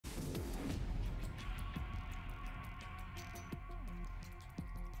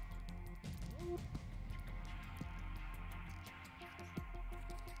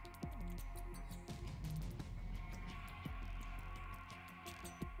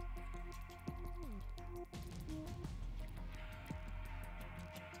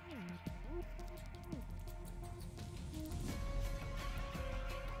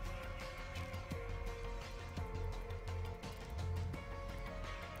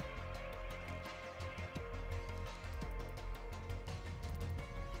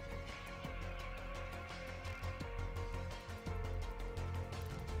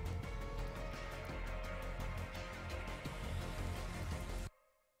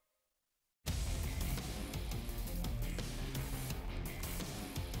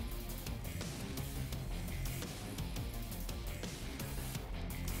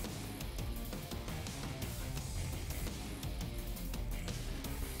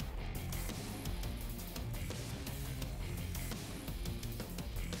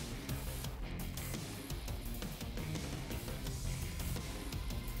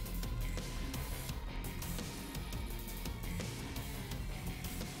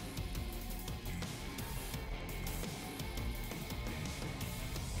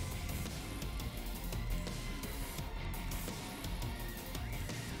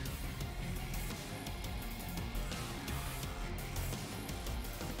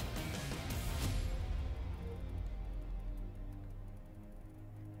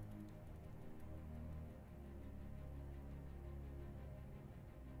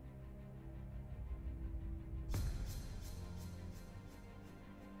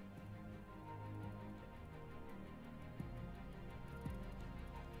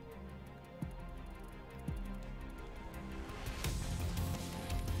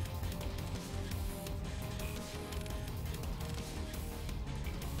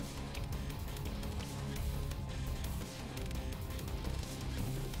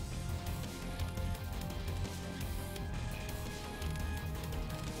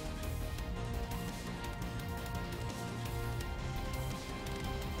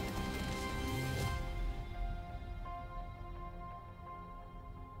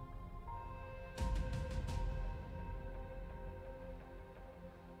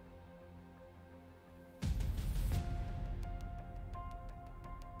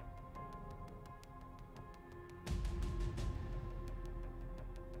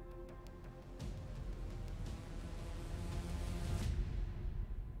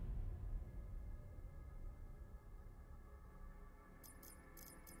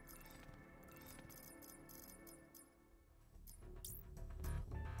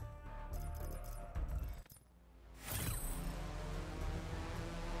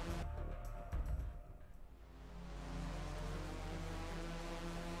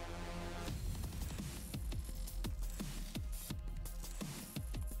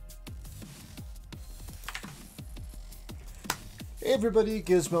Hey everybody,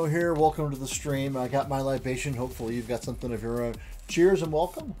 Gizmo here. Welcome to the stream. I got my libation. Hopefully you've got something of your own. Cheers and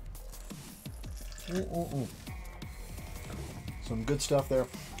welcome. Some good stuff there.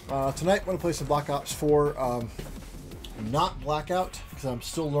 Tonight I'm going to play some BlackOps 4. Not Blackout, because I'm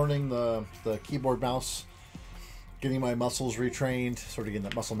still learning the keyboard mouse. Getting my muscles retrained, sort of getting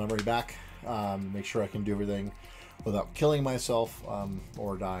that muscle memory back. Make sure I can do everything without killing myself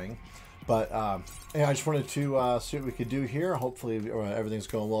or dying. But yeah, I just wanted to see what we could do here. Hopefully everything's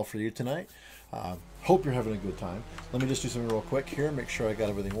going well for you tonight. Hope you're having a good time. Let me just do something real quick here. Make sure I got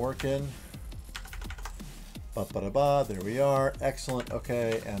everything working. Ba-ba-da-ba, there we are. Excellent.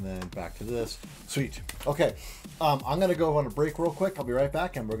 Okay, and then back to this. Sweet. Okay, I'm going to go on a break real quick. I'll be right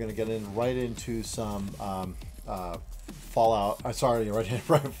back, and we're going to get right into some Fallout. Sorry, right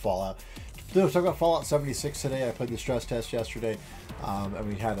Fallout. We're talking about Fallout 76 today. I played the stress test yesterday, and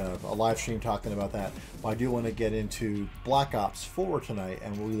we had a live stream talking about that. But I do want to get into Black Ops 4 tonight,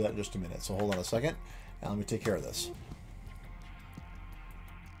 and we'll do that in just a minute. So hold on a second, and let me take care of this.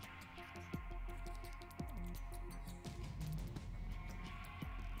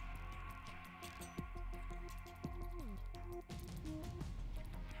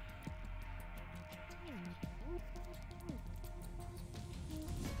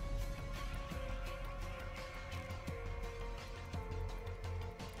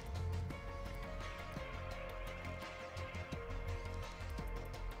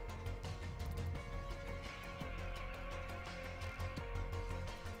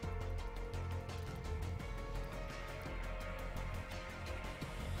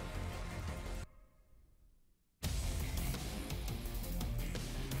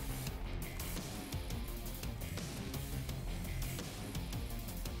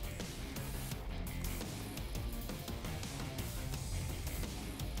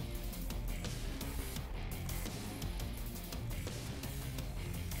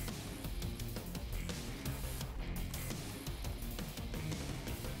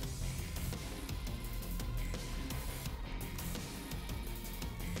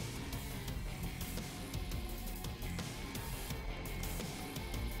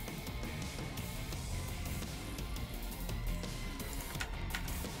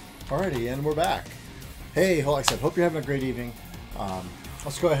 Alrighty, and we're back. Hey, like I said, hope you're having a great evening.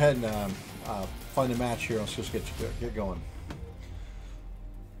 Let's go ahead and find a match here. Let's just get going.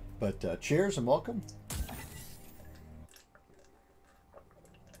 But cheers and welcome.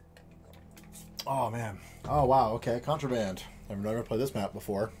 Oh man. Oh wow. Okay, Contraband. I've never played this map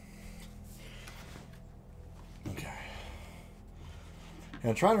before. Okay. And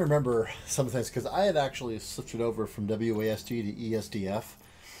I'm trying to remember some things because I had actually switched it over from WASD to ESDF.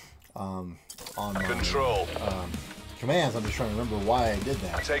 On my, Control. Commands. I'm just trying to remember why I did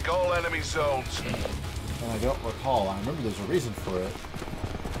that. Take all enemy zones. And I don't recall. I remember there's a reason for it.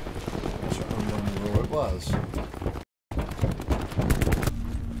 I just don't remember what it was.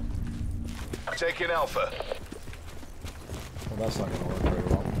 Taking Alpha. Well, that's not going to work very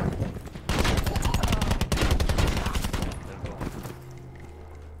well.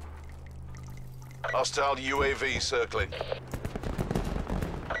 Hostile UAV circling.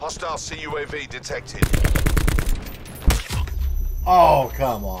 Hostile CUAV detected. Oh,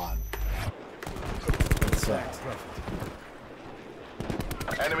 come on. That sucked.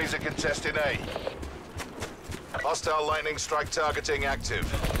 Enemies are contesting A. Hostile lightning strike targeting active.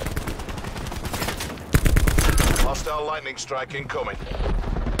 Hostile lightning strike incoming.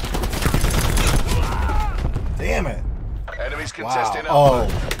 Damn it. Enemies contesting Wow. Oh.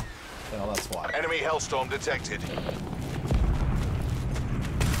 Alpha. Well, that's why. Enemy Hellstorm detected.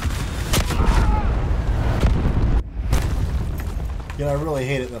 You know, I really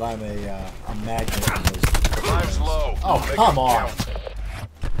hate it that I'm a magnet. Time's low. Oh, Make come it on. count.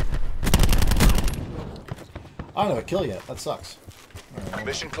 I don't have a kill yet. That sucks. Right.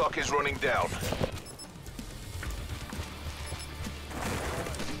 Mission clock is running down.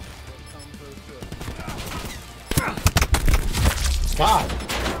 God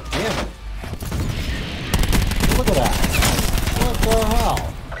damn it. Look at that. What the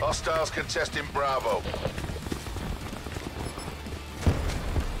hell? Hostiles contesting Bravo.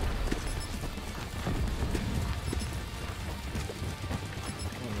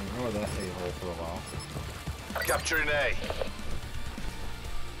 Ignore that a-hole for a while. Capturing A.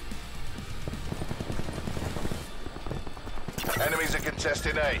 Enemies are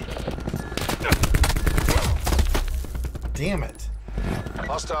contesting A. Damn it.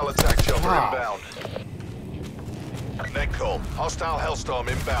 Hostile attack chopper Wow. inbound. Net call. Hostile Hellstorm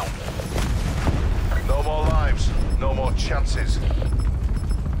inbound. No more lives. No more chances.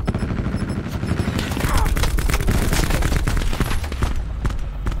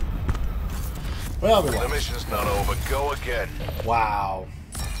 Well, we The lost. mission's not over. Go again. Wow.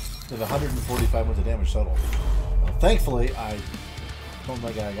 Did 145 worth of damage total. Well, thankfully, I don't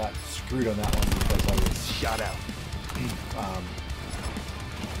think I got screwed on that one because I was Shot out.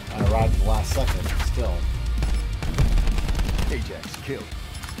 I arrived at the last second. Still, Ajax killed.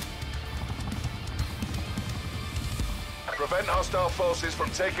 Prevent hostile forces from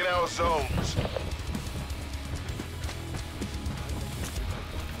taking our zones.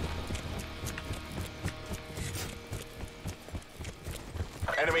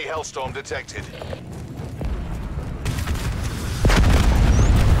 Enemy Hellstorm detected.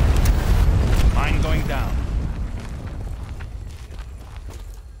 Mine going down.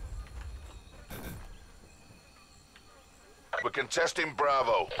 We're contesting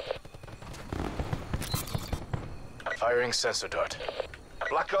Bravo. Firing sensor dart.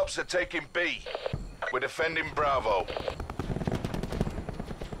 Black Ops are taking B. We're defending Bravo.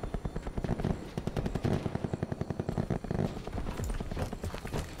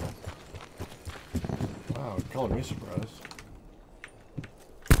 wow, it colored me surprised.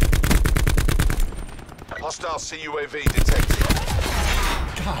 Hostile CUAV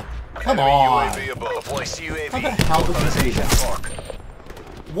detected. God, come Enemy on! UAV above. Deploy CUAV. How the hell did you do that? Mark.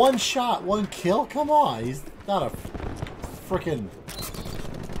 One shot, one kill? Come on, he's not a freaking.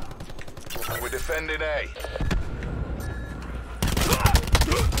 We're defending A.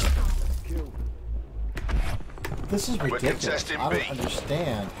 This is ridiculous. contesting I don't B.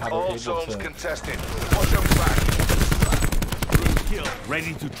 understand how they're All able zones to. contested. Watch them back. Kill.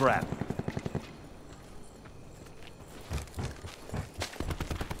 Ready to trap.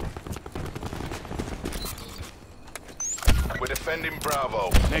 We're defending Bravo.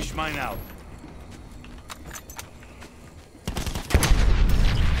 Mesh mine out.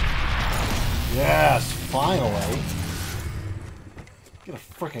 Yes, finally. Get a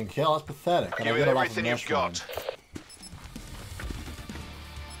freaking kill. That's pathetic. And Give I it get it off everything the you've mesh got.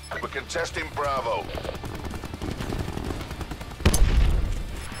 We're contesting Bravo.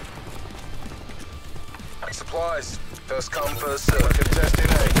 Supplies. First come, first serve. We're contesting A.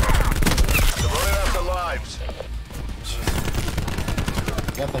 They're running out of lives.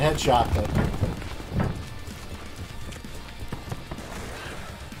 Got the headshot, but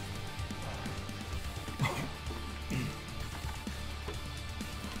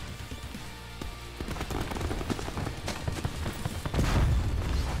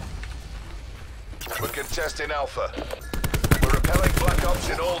We're contesting Alpha. We're repelling Black Ops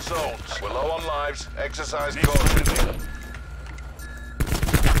in all zones. We're low on lives. Exercise caution.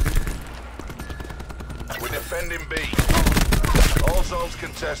 We're defending B. All zones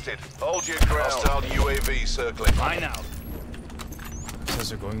contested. Hold your ground. Hostile UAV circling. Mine out.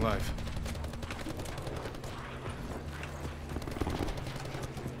 Sensor going live.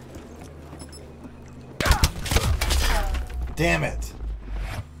 damn it.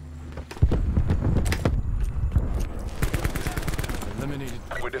 Eliminated.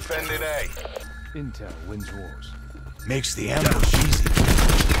 We're defending A. Intel wins wars. Makes the ambush easy.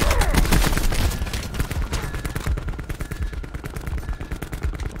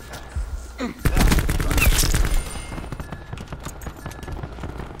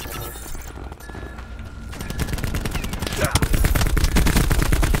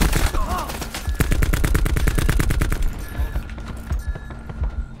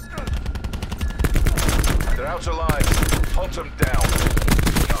 They're out alive. Hunt them down.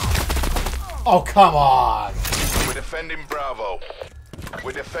 Oh, come on. We're defending Bravo.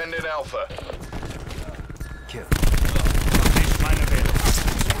 We're defending Alpha. Kill. Mesh mine available.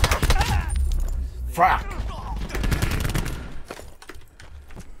 Frack.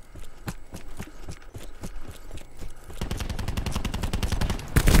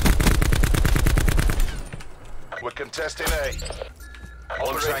 We're contesting A.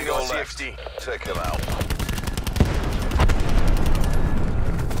 One Operating triangle all left. CFD. Take them out.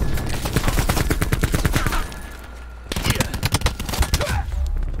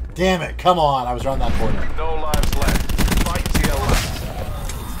 Damn it. Come on. I was around that corner. No lives left. Fight to your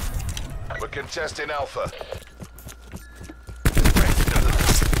left. We're contesting Alpha.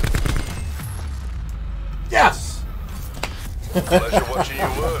 Yes. Pleasure watching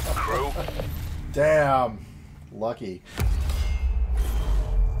you work, crew. Damn. Lucky.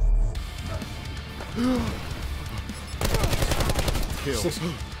 Kill. Six.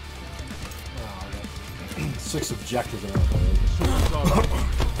 Oh, I got 6 objectives around my head.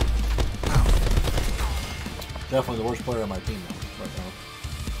 Definitely the worst player on my team now, right now.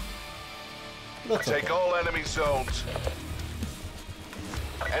 That's Take okay. all enemy zones.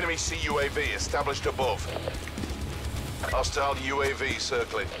 Enemy CUAV established above. Hostile UAV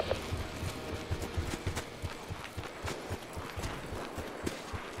circling.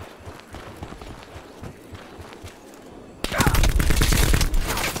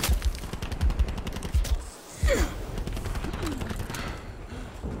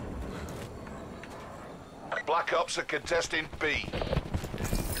 Black Ops are contesting B.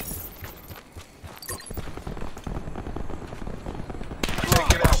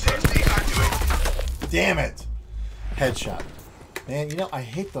 Taking Alpha. Damn it! Headshot. Man, you know, I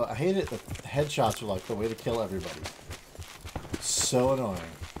hate it. The headshots are like the way to kill everybody. So annoying.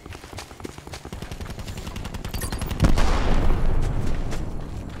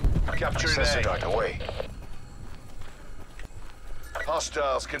 Capturing A. Away.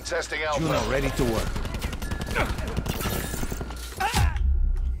 Hostiles contesting Alpha. Juno ready to work.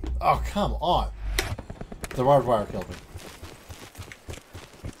 Oh, come on. The barbed wire killed me.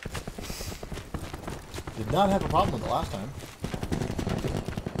 Did not have a problem with it last time.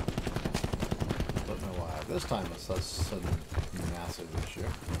 Don't know why. This time it's such a massive issue.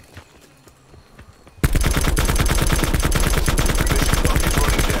 Mission clock is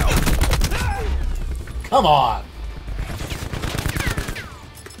running down. Come on!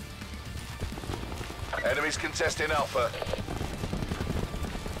 Enemies contesting Alpha.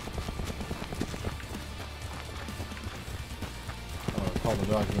 I'll call the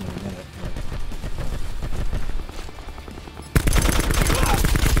dog in a minute.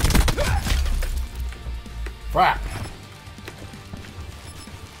 Frack!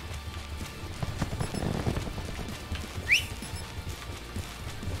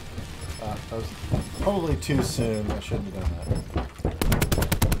 That was probably too soon. I shouldn't have done that.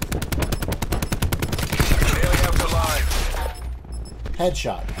 Nearly out alive.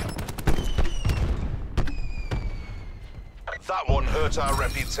 Headshot. That one hurt our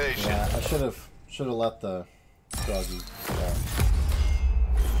reputation. Yeah, I should have let the doggy go.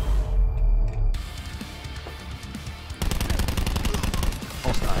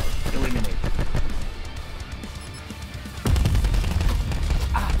 Hostile. Eliminate.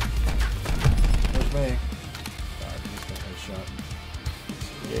 There's me. God, just got headshot.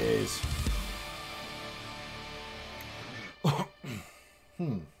 Yes.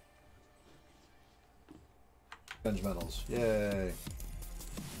 Revenge medals. Yay.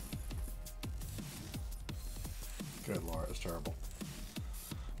 Good lord, it's terrible.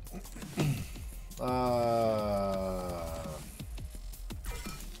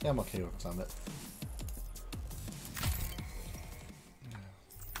 Yeah, I'm okay with Summit.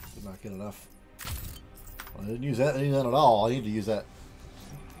 Did not get enough. Well, I didn't use that. I didn't use that at all. I need to use that.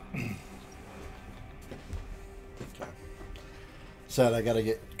 Okay. Said I got to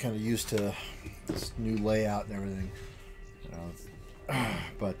get kind of used to this new layout and everything. You know,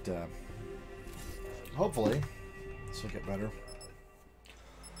 but hopefully this will get better.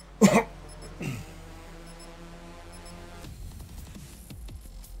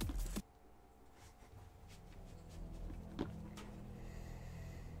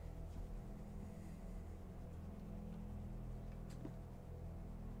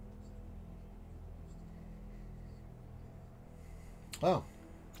 Oh,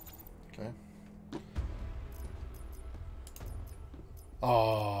 okay.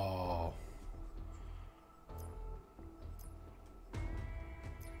 Oh.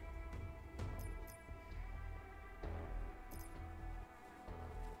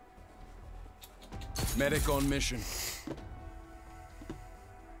 Medic on mission.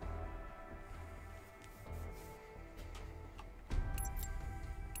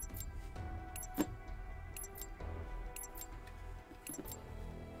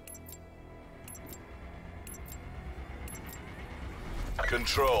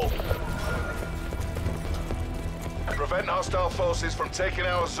 Control. Prevent hostile forces from taking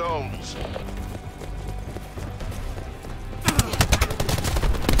our zones.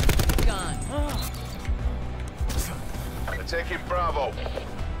 Gone. They're taking Bravo.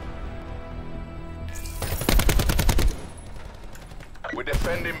 We're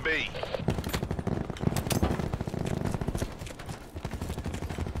defending B.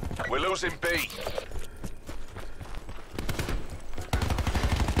 We're losing B.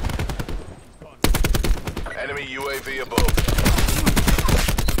 Enemy UAV above.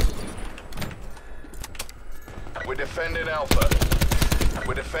 We're defending Alpha.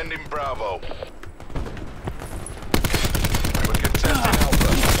 We're defending Bravo. We're contesting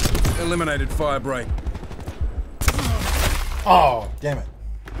Alpha. Eliminated firebreak. Oh, damn it.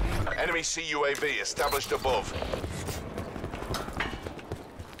 Enemy CUAV established above.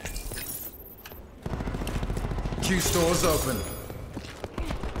 Q stores open.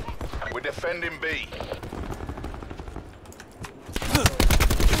 We're defending B.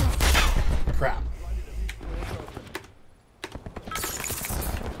 Crap.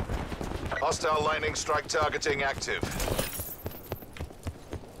 Hostile lightning strike targeting active.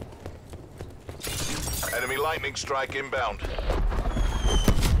 Enemy lightning strike inbound.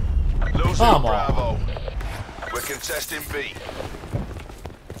 Losing Come on. Bravo. We're contesting B.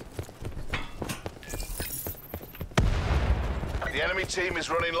 The enemy team is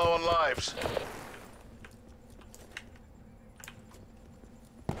running low on lives.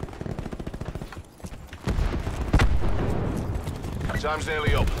 Time's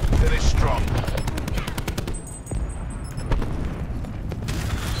nearly up. Finish strong.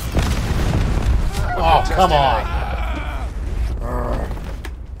 Oh, come on.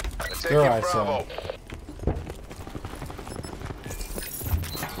 Taking Alright, Bravo.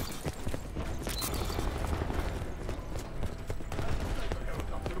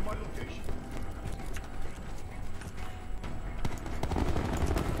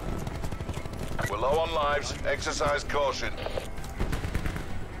 We're low on lives. Exercise caution.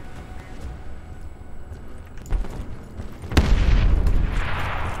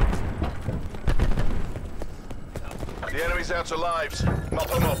 The enemy's out of lives. Mop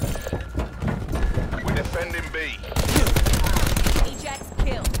them up. We're defending B. Ajax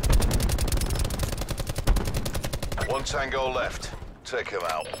killed. One tango left. Take him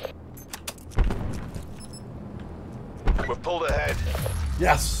out. We've pulled ahead.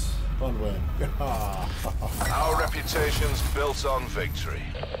 Yes. Fun win. Our reputation's built on victory.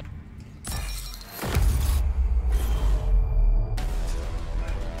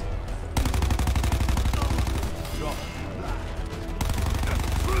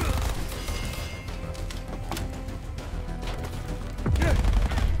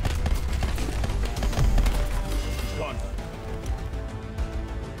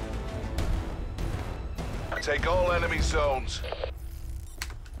 Take all enemy zones.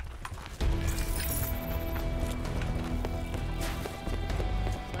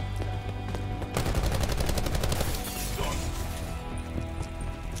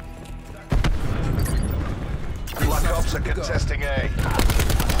 BlackOps are contesting A.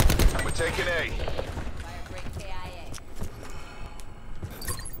 We're taking A. Fire break KIA.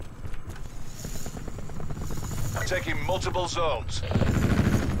 Taking multiple zones.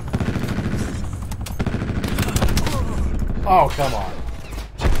 Oh, come on.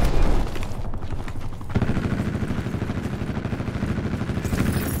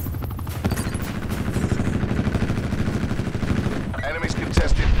 Enemies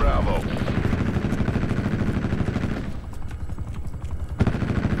contesting Bravo.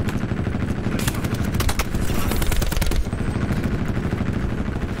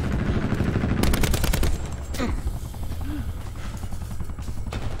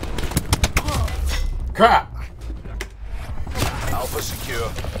 Crap. Alpha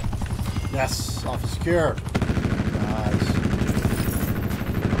secure. Yes, off secure. Nice.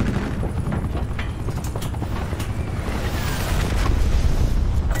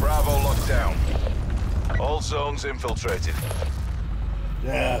 Bravo locked down. All zones infiltrated.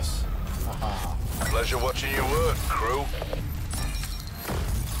 Yes. Aha. Pleasure watching you work, crew.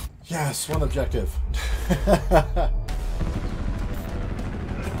 Yes, one objective.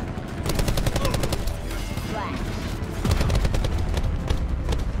 Black.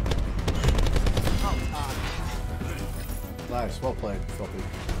 Nice, well played, Filthy.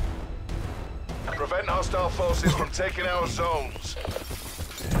 Prevent hostile forces from taking our zones.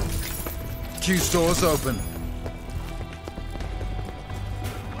 Q stores open.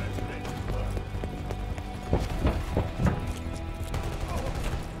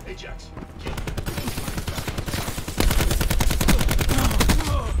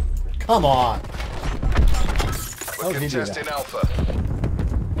 Come on. We're How did he do contesting that? Alpha.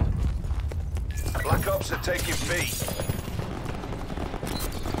 BlackOps are taking B.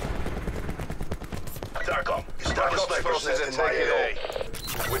 BlackOps forces are taking A.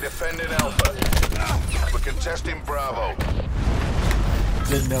 We're defending Alpha. We're contesting Bravo.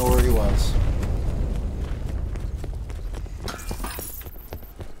 Didn't know where he was.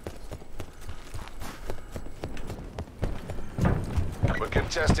 We're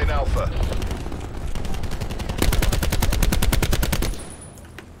contesting Alpha.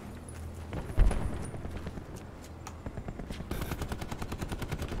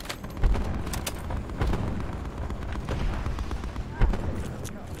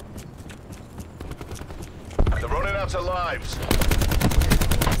 They're running out of lives.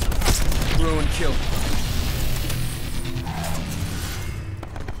 Ruin kill.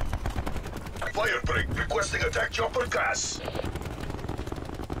 Firebreak requesting attack chopper gas.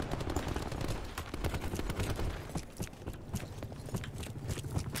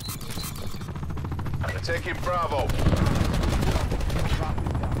 They're taking Bravo.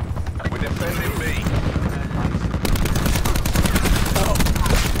 We're defending B.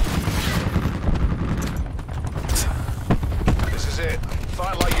 This is it.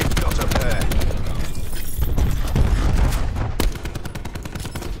 Fight like you've got a pair.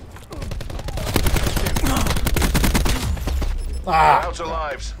 We're out of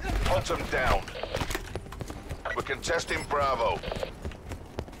lives. Hunt them down. We're contesting Bravo.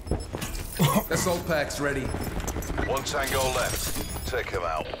 Assault packs ready. One tango left. Take him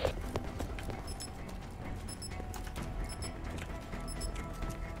out.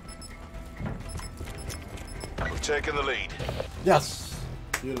 We've taken the lead. Yes.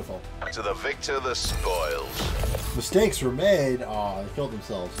 Beautiful. To the victor, the spoils. Mistakes were made. Oh, they killed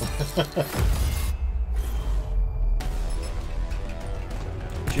themselves.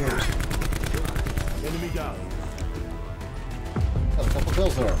 Cheers. Enemy down. Got a couple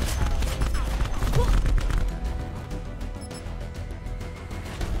kills there.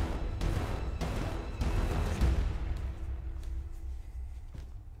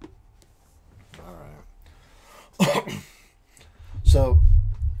 So,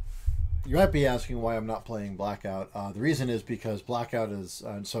 you might be asking why I'm not playing Blackout. The reason is because Blackout is,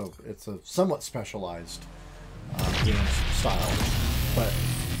 so it's a somewhat specialized game style. But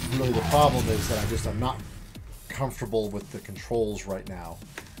really the problem is that I'm not comfortable with the controls right now.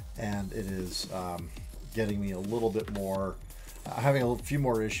 And it is getting me a little bit more, having a few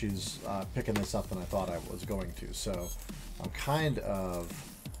more issues picking this up than I thought I was going to. So, I'm kind of,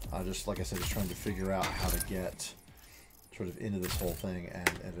 just like I said, just trying to figure out how to get sort of into this whole thing, and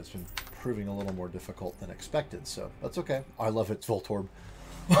it's been proving a little more difficult than expected. So that's okay. I love it, Voltorb.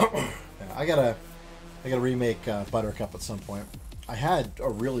 Yeah, I gotta remake Buttercup at some point. I had a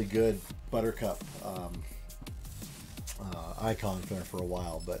really good Buttercup icon there for a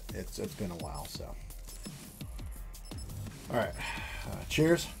while, but it's been a while. So all right,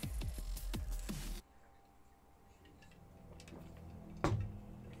 cheers.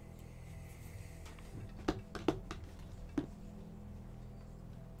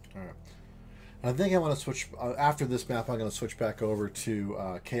 I think I want to switch, after this map, I'm going to switch back over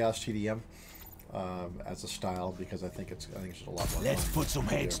to Chaos TDM as a style, because I think it's just a lot more Let's fun put some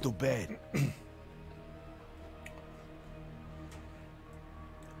heads to bed.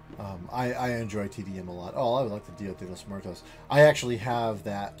 I enjoy TDM a lot. Oh, I would like the Dia de los Muertos. I actually have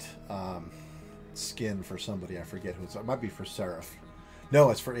that skin for somebody. I forget who it's. It might be for Seraph.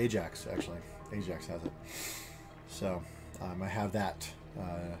 No, it's for Ajax, actually. Ajax has it. So, I have that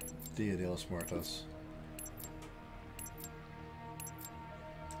Dia de los Muertos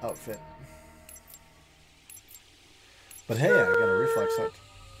outfit. But hey, I got a reflex hook.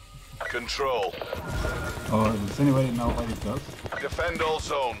 Control. Oh, does anybody know what it does? Defend all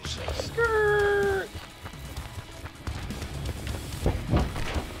zones. Skirt!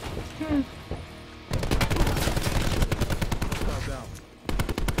 Down.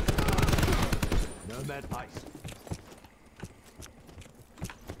 Nomad ice.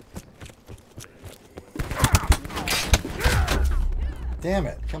 Damn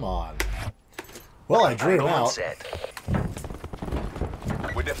it, come on. Well, I drew him out.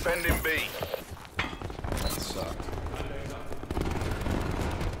 We're defending B. That sucked.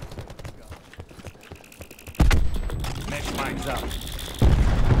 Mesh mines up.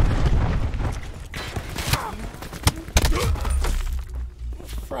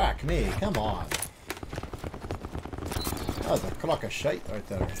 Frack me, come on. That was a clock of shite right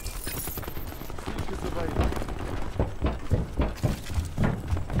there.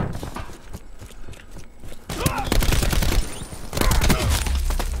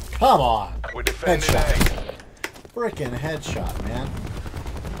 Come on! We're defending Headshot. Frickin' headshot, man.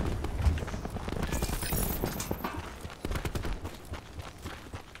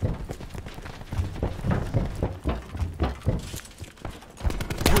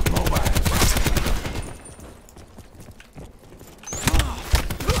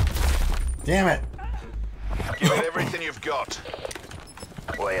 Damn it! Give it everything you've got.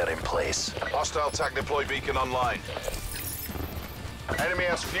 Wire in place. Hostile TAC deploy beacon online. Enemy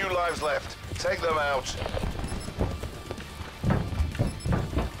has few lives left. Take them out.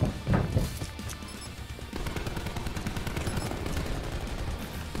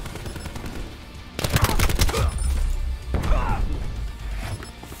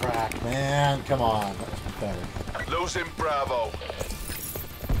 Frack, man. Come on. That was pathetic. Losing Bravo.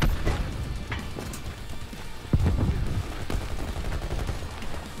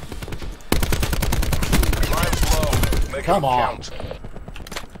 Lives low. Make Come them on. count.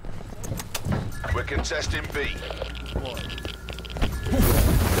 We're contesting B.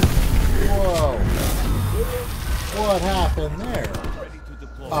 Whoa. What happened there?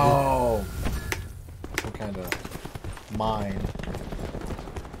 Oh. Some kind of mine.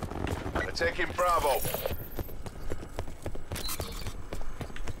 We're taking Bravo.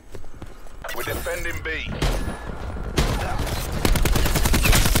 We're defending B.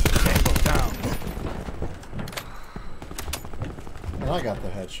 Tango down. And I got the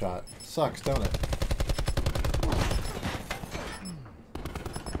headshot. Sucks, don't it?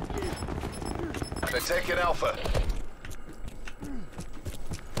 They're taking Alpha.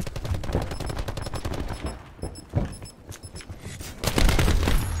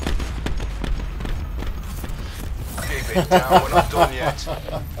 Keep it down, we're not done yet.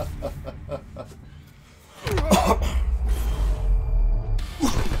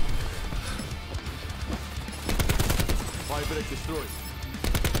 Firebreak destroyed.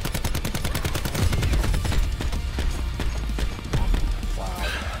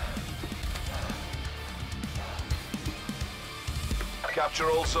 Capture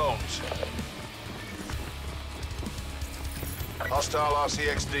all zones. Hostile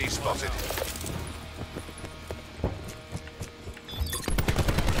RCXD spotted.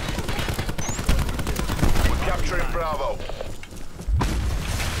 We're capturing Bravo.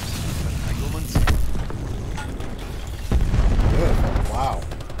 Good. Wow.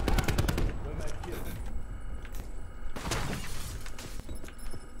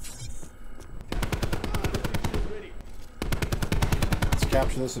 Let's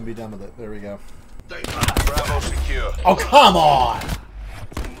capture this and be done with it. There we go. Bravo secure. Oh, come on!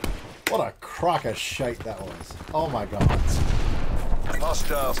 What a crock of shite that was. Oh my god.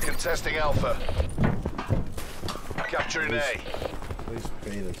 Hostiles contesting Alpha. Capturing A. At least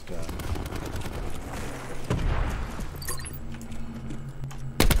beta's done.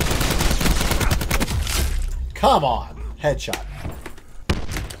 Come on! Headshot.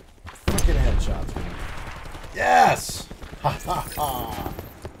 Freaking headshots, man. Yes! Ha ha ha!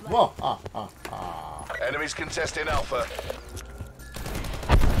 Whoa! Ha ha ha! Enemies contesting Alpha.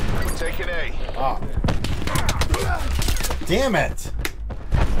 We're taking A. Ah. Damn it!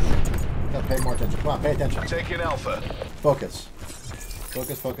 Gotta pay more attention. Come on, pay attention. Taking Alpha. Focus.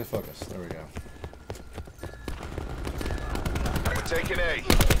 Focus, focus, focus. There we go. We're taking A.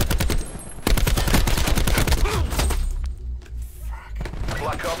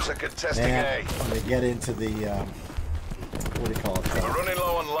 BlackOps are contesting Man, A. when they get into the, what do you call it? We're running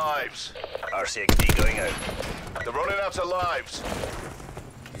low on lives. RCXD going out. They're running out of lives.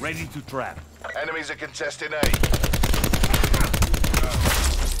 Ready to trap. Enemies are contesting A.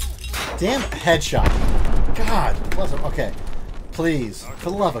 Damn headshot. God, bless him. Okay. Please, for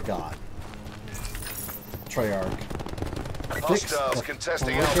the love of God. Treyarch. Hostiles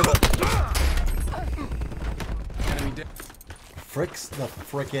contesting frickin' Alpha. Enemy dead. Fricks the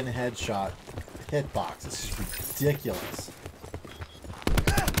frickin' headshot hitbox. This is ridiculous.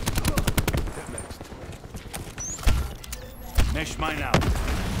 Mesh mine out.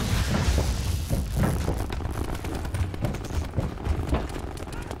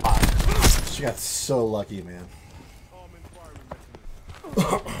 She got so lucky, man.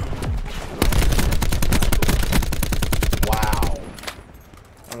 Wow.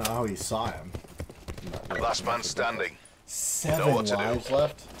 I don't know how he saw him. Last man standing. 7 Know what to do. lives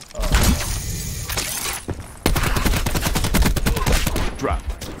left? Oh. Drop.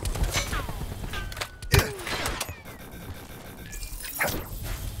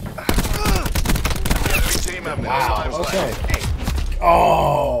 Enemy team have no Wow, lives okay. left.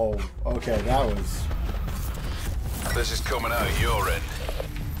 Oh, okay, that was This is coming out of your end.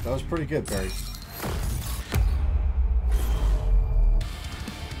 pretty good, Barry.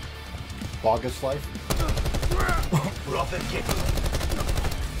 Bogus life.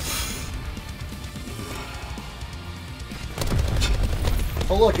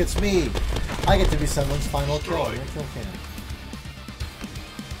 Oh look, it's me. I get to be someone's final kill. Right. Kill cam.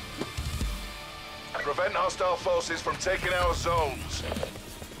 Prevent hostile forces from taking our zones.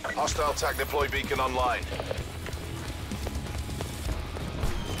 Hostile TAC deploy beacon online.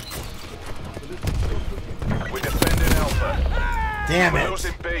 We're defending Alpha. Damn We're it!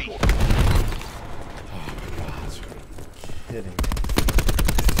 losing B. God, kidding me.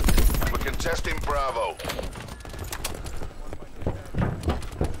 We're contesting Bravo.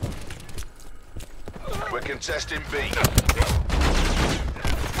 We're contesting B.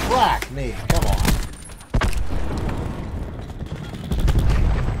 Crack me! Come on.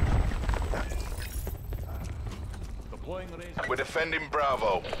 We're defending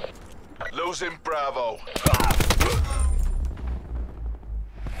Bravo. Losing Bravo.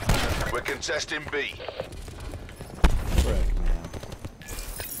 We're contesting B. Frick, man.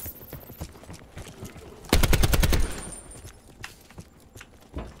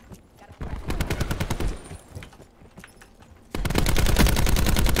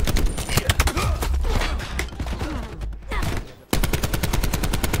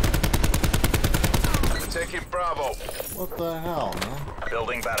 We're taking Bravo. What the hell, man?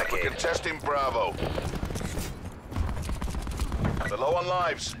 Building We're barricade. contesting Bravo. They're low on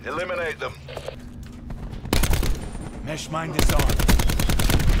lives. Eliminate them. Mesh mine is on.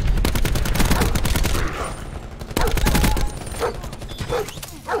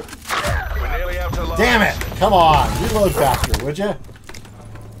 We're nearly out of lives. Damn it! Come on, reload faster, would you?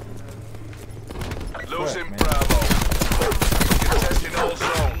 Losing man. Bravo. Contesting all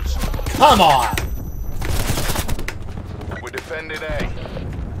zones. Come on! We're defending A.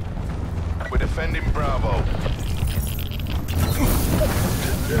 We're defending Bravo.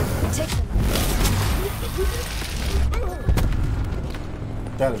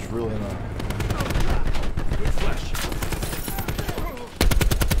 That is really annoying. Good flash.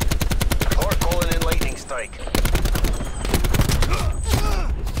 Port calling in lightning strike.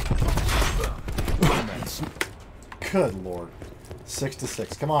 Good lord. 6 to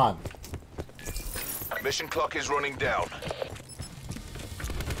 6. Come on. Mission clock is running down.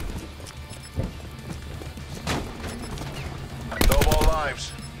 No more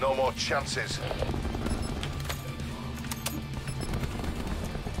lives. No more chances.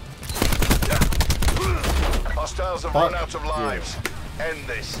 Hostiles have run out of lives. End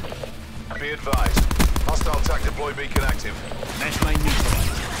this. Be advised. Hostile attack deploy beacon active. Mesh mine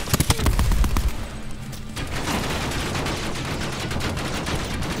neutralized.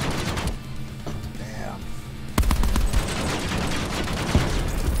 Damn.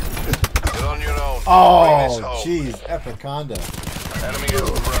 You're on your own. Bring this Oh, home. jeez. Epiconda. Enemy is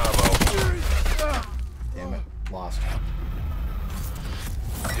Bravo. Damn it. Lost.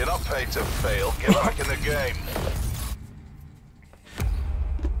 You're not paid to fail. Get back in the game.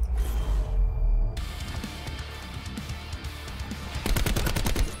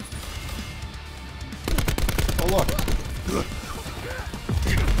 Oh, look.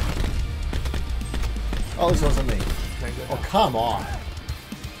 Oh, this wasn't me. Oh, come on.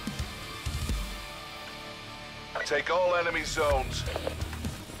 Take all enemy zones.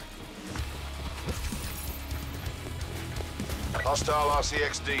 Hostile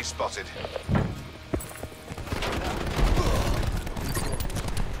RCXD spotted.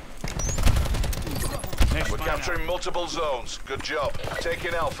 Mesh We're mine capturing multiple zones. Good job.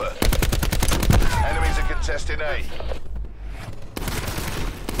 Taking Alpha. Enemies are contesting A.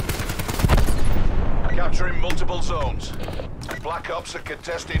 Capturing multiple zones. BlackOps are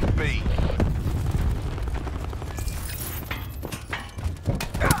contesting B.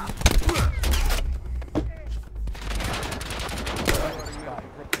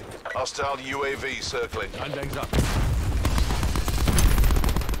 Hostile UAV circling. Unbangs up.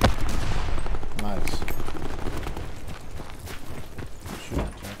 Nice. Shoot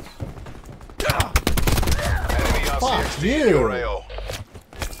that, Enemy Fuck RCXD you. in your AO.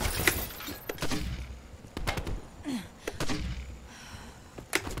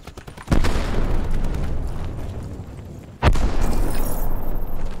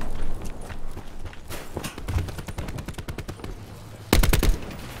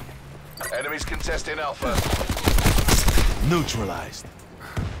 Enemies contesting Alpha. Neutralized.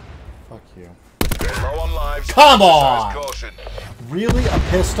 Fuck you. Low on lives. Come Exercise on! Caution. Really? A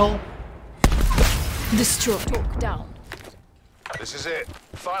pistol? Destroy. Talk down. This is it.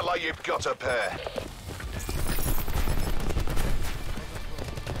 Fight like you've got a pair.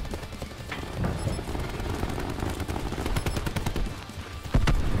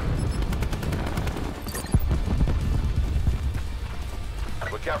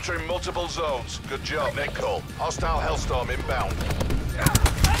 We're capturing multiple zones. Good job, Nicole. Hostile Hellstorm inbound.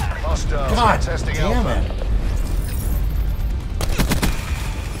 Hostiles God testing damn Alpha.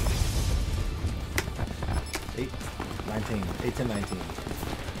 it. Eight, 19. 8 to 19.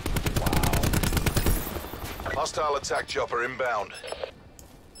 Wow. Hostile attack chopper inbound.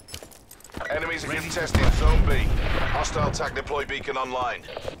 Enemies are contesting Zone B. Hostile attack deploy beacon online.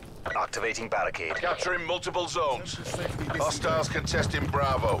 Activating barricade. Capturing multiple zones. Hostiles contesting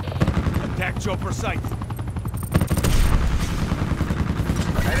Bravo. Attack chopper sight.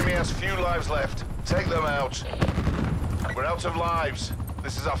 Enemy has few lives left. Take them out. We're out of lives.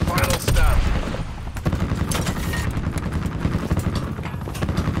 This is our final stand.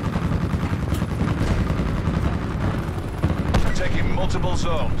 Taking multiple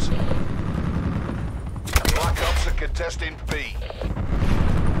zones. BlackOps are contesting B.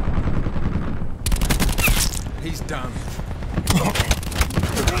 He's done.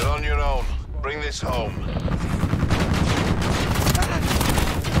 You're on your own. Bring this home.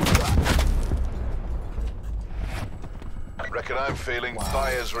 Reckon I'm feeling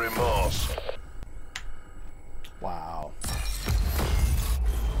buyer's remorse. Wow.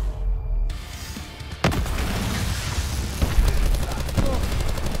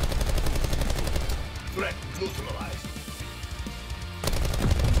 Threat neutralized.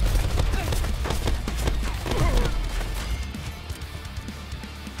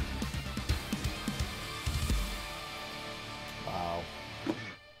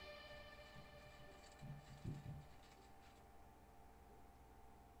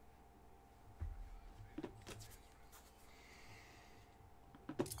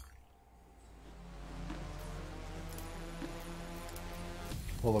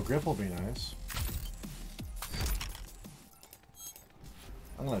 Well, a grip will be nice.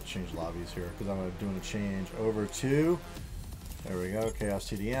 I'm going to change lobbies here because I'm doing a change over to... There we go. Chaos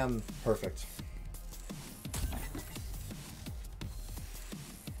TDM. Perfect.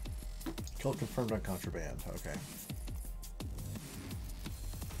 Kill confirmed on contraband. Okay.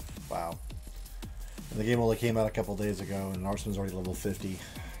 Wow. And the game only came out a couple days ago, and Arson's already level 50.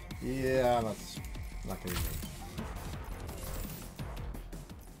 Yeah, that's not going to be me.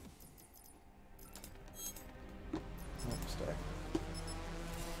 Stay.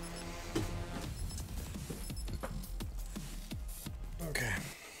 Okay.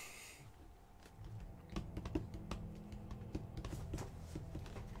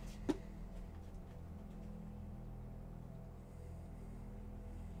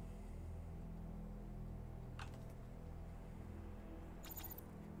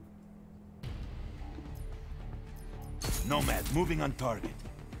 Nomad, moving on target.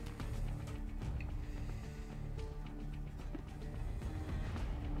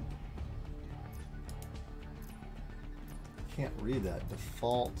 Can't read that.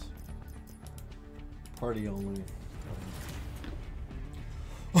 Default. Party only.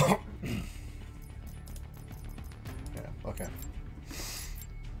 Yeah, okay.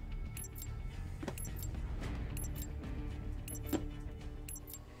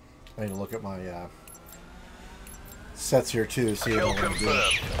 I need to look at my sets here too, see Kill what I'm doing.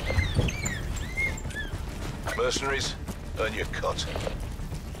 confirmed. Mercenaries, earn your cut.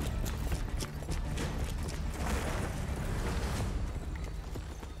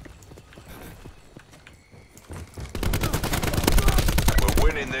 We're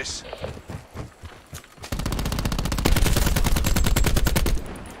winning this.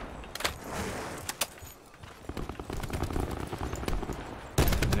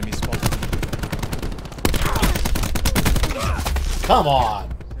 Enemy spotted. Come on!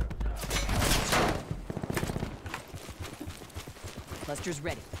 Cluster's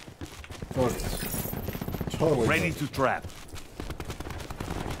ready. Totally. Ready to trap.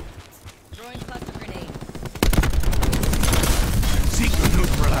 Throwing cluster grenade. Seeker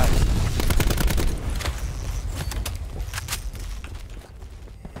neutralized.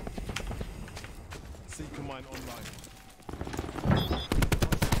 Seeker mine online.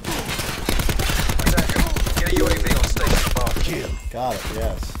 Get a UAV on station. Mark. Kill. Got it,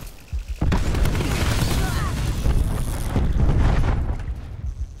 yes.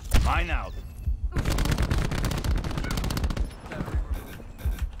 Mine out.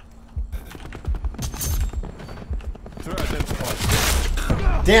 Threat identified.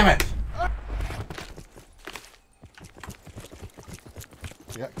 Damn it! I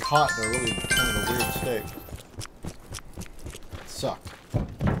got caught in a really kind of a weird mistake. It sucked.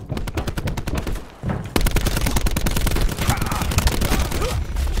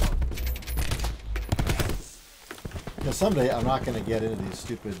 Because someday I'm not going to get into these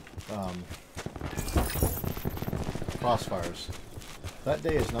stupid crossfires. That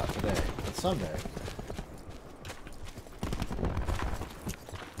day is not today, but someday.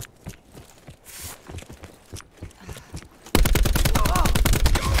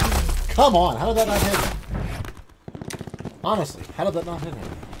 Come on, how did that not hit him? Honestly, how did that not hit him?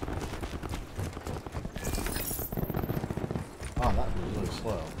 Oh, that was really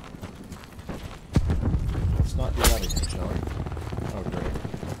slow. Let's not do that again, shall we? Oh, great.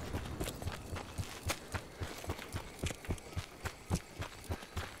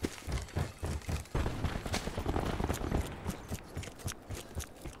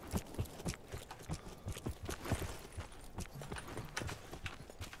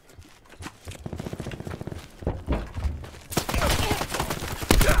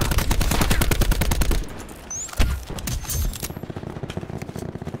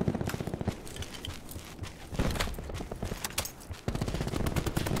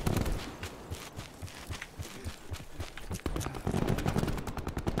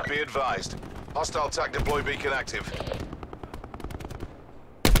 Be advised. Hostile TAC deploy beacon active.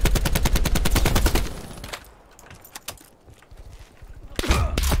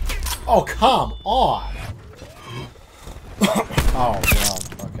 Oh, come on! Oh, well,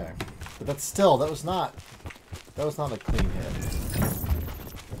 okay. But that's still, that was not a clean hit.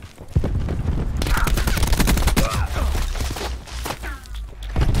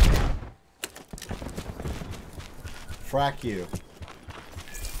 Frack you.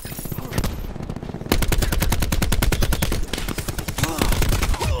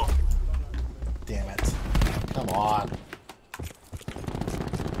 Damn it. Come on.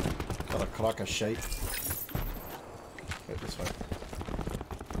 Got a crock of shite. Go this way.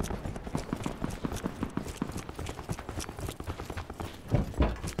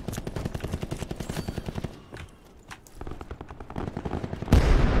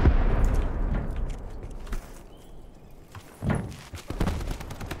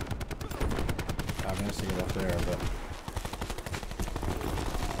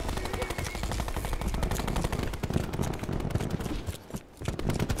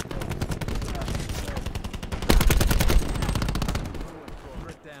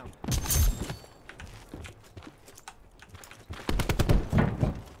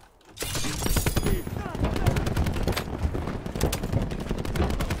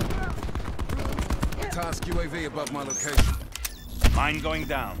 UAV above my location. Mine going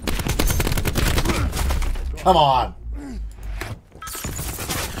down. Come on.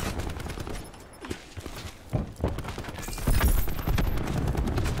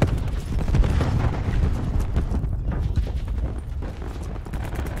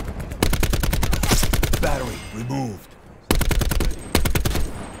 Battery removed.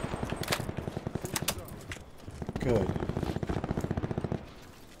 Good.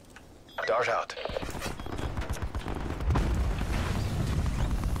 Dart out.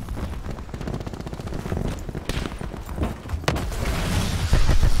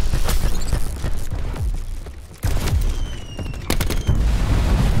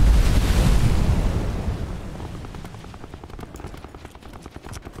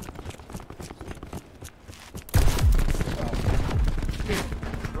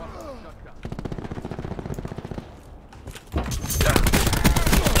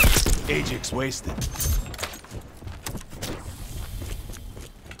 Ajax wasted.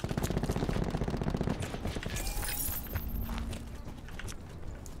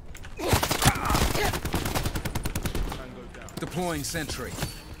 Deploying sentry.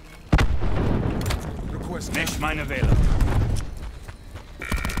 Request Mesh mine available.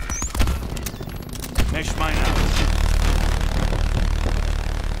 Mesh mine out.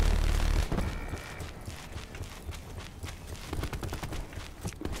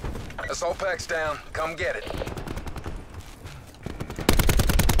 assault pack's down. Come get it.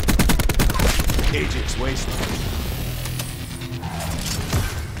 Ajax wasted.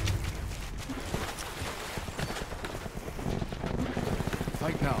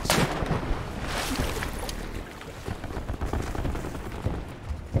 Fight now.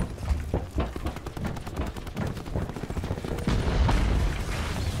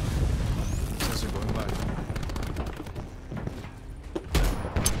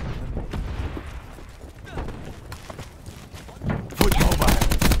 Foot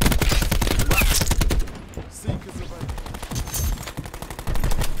mobile.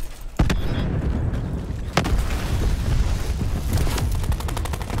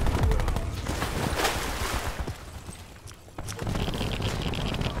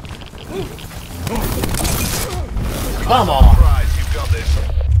 Come on. Surprise, you've got this.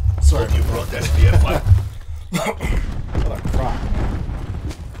 Sorry, You brought that to your fight. what a crap.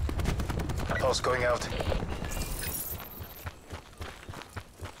 Pulse going out.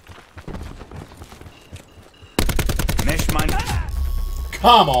 Mesh mine.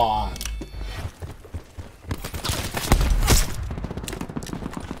 Come on.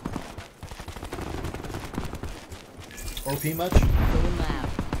 OP much? Going loud.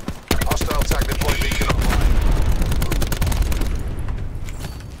 Hostile tag deploy beacon online.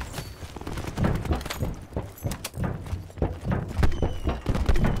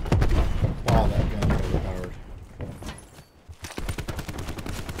 Wow, that gun is overpowered.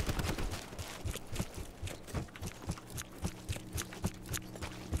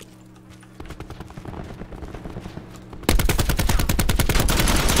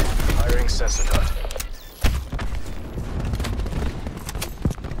 Firing sensor dart.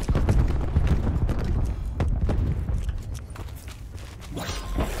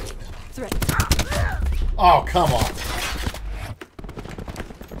 Threat. Oh, come on.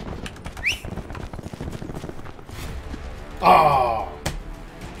 Oh.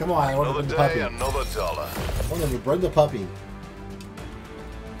 Come on, I want to Another bring the day, puppy. another dollar. I want to bring the puppy.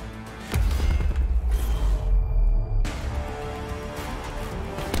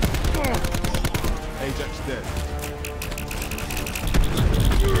 Ajax dead.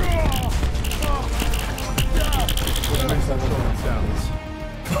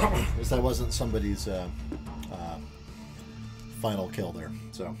 At least that wasn't somebody's final kill there,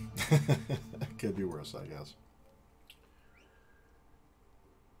 so could be worse, I guess.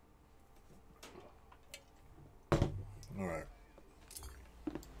 All right.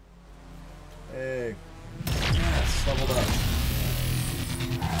 Hey, yes, leveled up.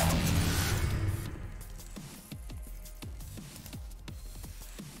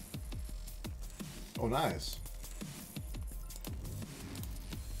 Oh, nice.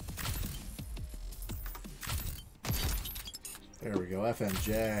 There we go,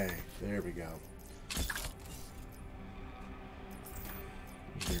 FMJ. There we go.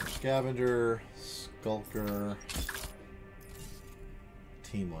 Your scavenger, skulker,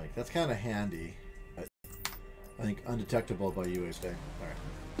 team link. That's kind of handy. I think undetectable by UAV. All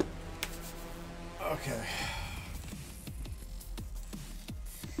right. Okay.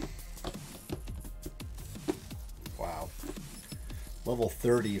 Wow. Level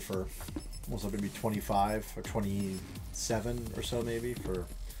 30 for almost like maybe 25 or 27 or so maybe for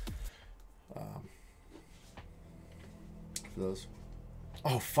those.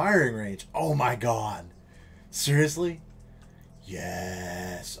 Oh, firing range. Oh my god. Seriously?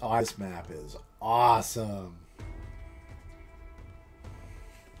 Yes. Oh, this map is awesome.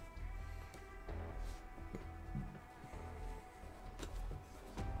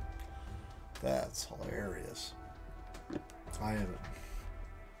 That's hilarious. I haven't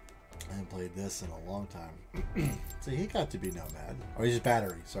played this in a long time. See, he got to be Nomad. Oh, he's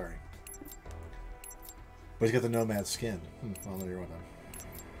battery, sorry. But he's got the Nomad skin. I'll know you're one then.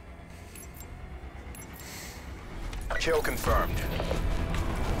 Kill confirmed.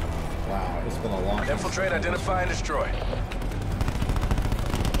 Wow, it's been a long time. Infiltrate, identify, and destroy.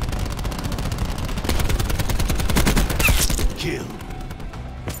 Kill.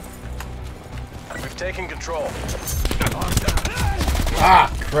 We've taken control.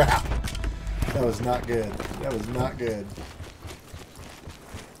 Ah, crap. That was not good. That was not good.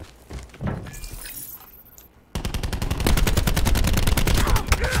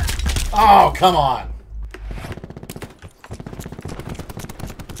 Oh, come on.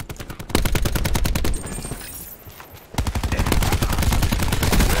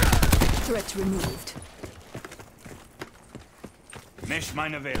 Threat removed. Mesh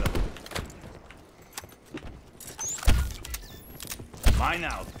mine available. Mine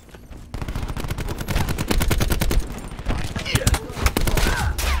out.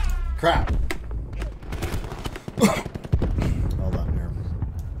 Crap. Hold on here.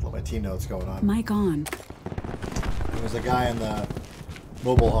 Let my team know what's going on. Mic on. There's a guy in the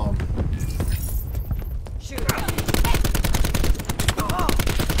mobile home. Shoot.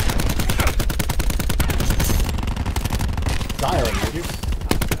 Die already, would you?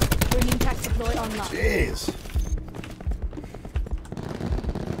 Bringing tax deploy online. Jeez.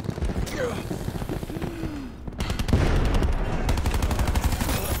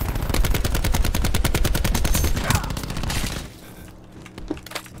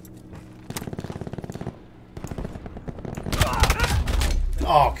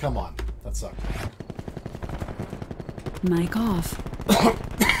 Oh, come on. That sucked. Mic off.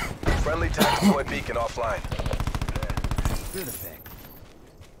 Friendly tactical beacon offline. Good effect.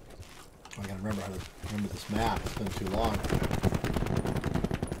 I gotta remember how to remember this map. It's been too long.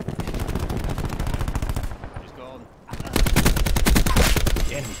 He's gone.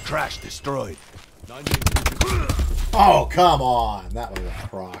 Enemy crash destroyed. 9 meters. Oh, come on. That was a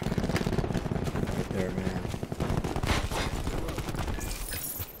crock. Right there, man.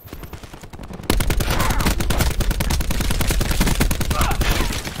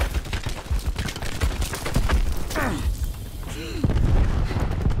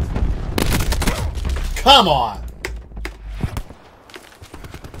 Come on!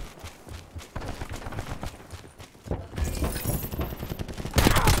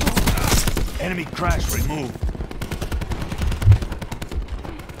 Enemy crash removed.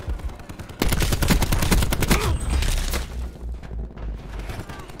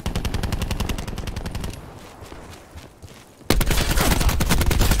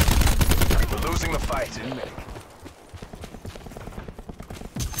 We're losing the fight.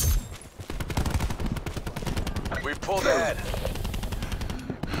 We've pulled ahead.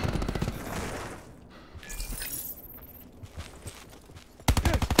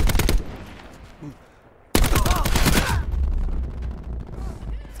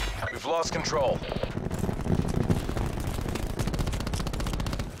 We've lost control.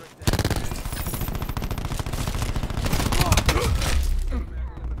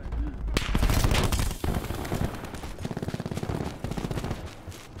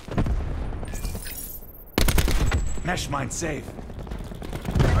 Mesh mine safe.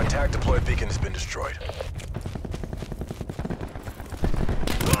 Our TAC deployed beacon has been destroyed.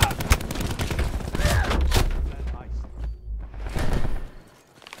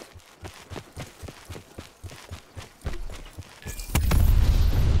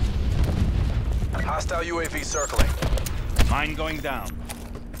 Hostile UAV circling. Mine going down.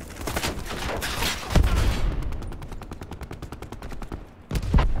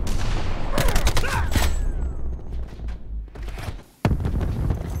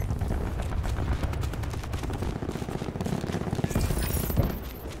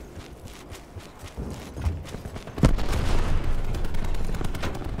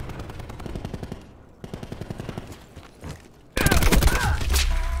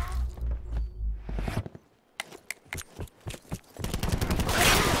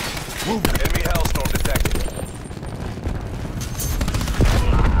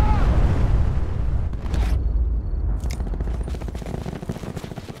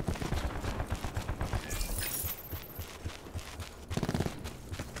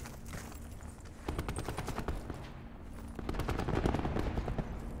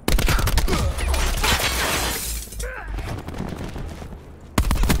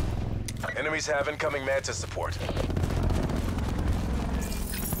 Enemies have incoming Mantis support.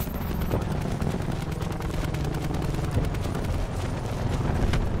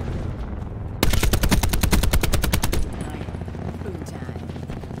 Boom time.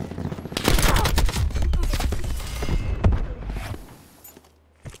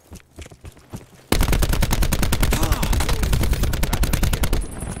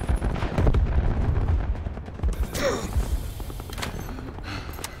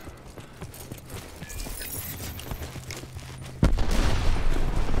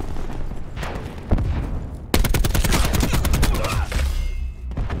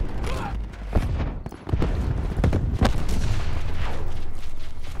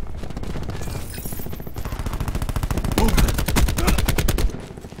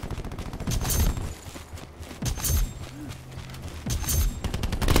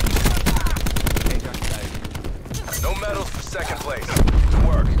 No medals for second place. Good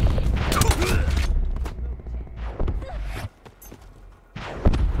work.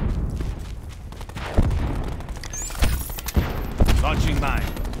 Launching mine.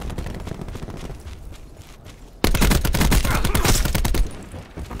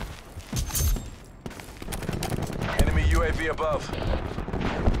 Enemy UAV above.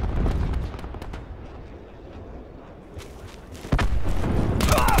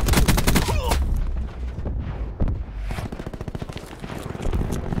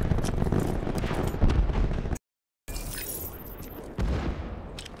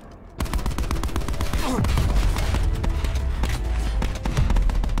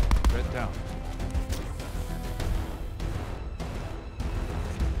 Red down.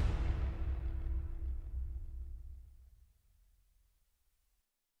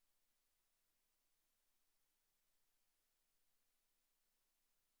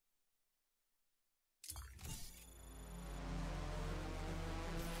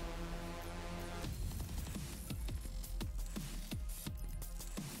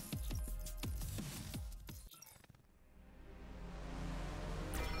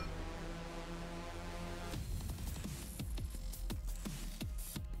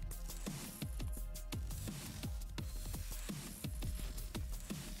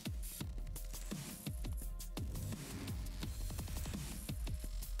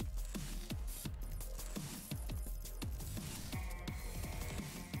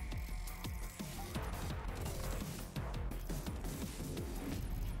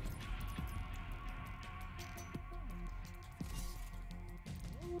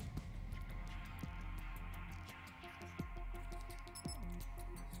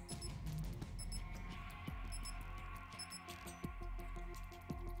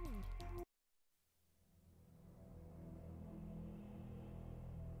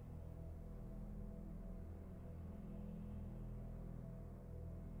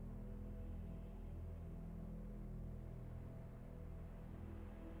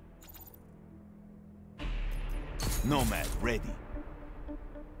 Nomad ready.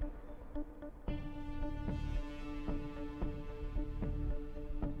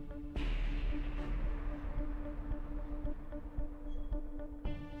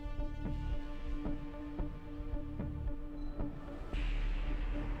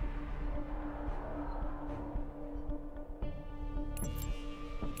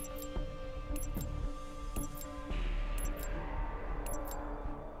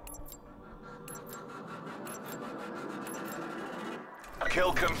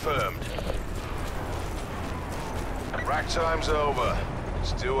 Kill confirmed. Rack time's over.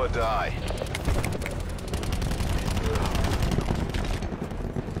 It's do or die.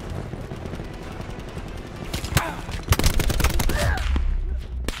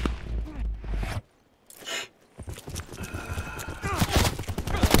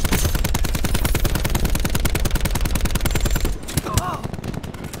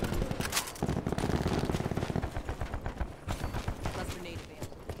 Plus grenade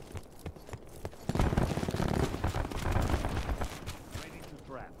available. Ready to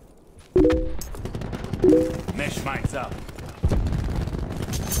trap. Mesh mines up.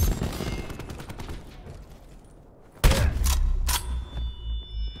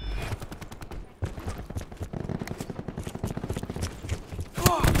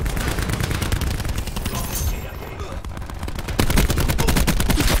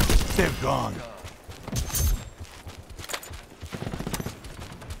 They're gone.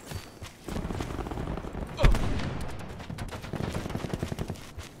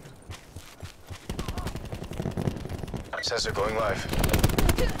 Sensor going live.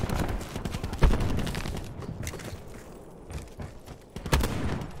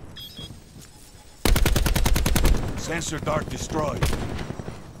 Sensor dart destroyed.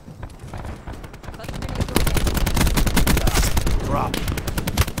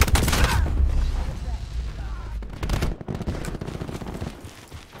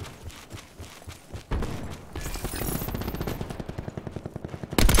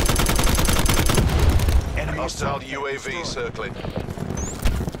 Hostile UAV circling.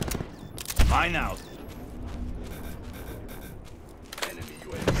 Mine out. Enemy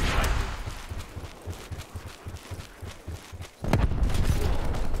UAV sighted.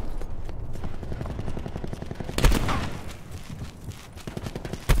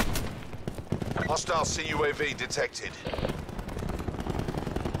 Hostile CUAV detected.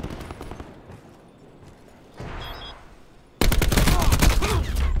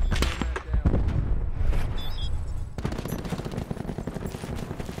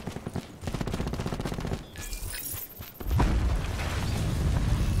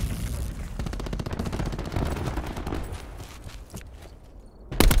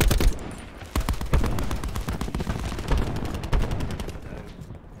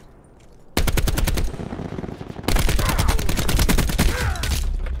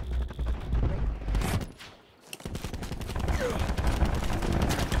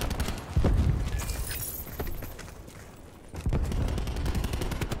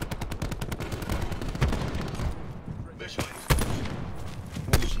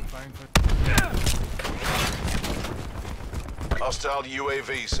 Hostile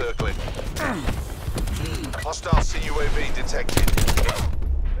UAV circling. Hostile CUAV detected.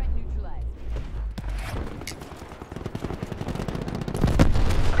 Threat neutralized.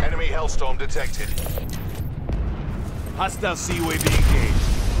 Enemy Hellstorm detected. Hostile CUAV engaged.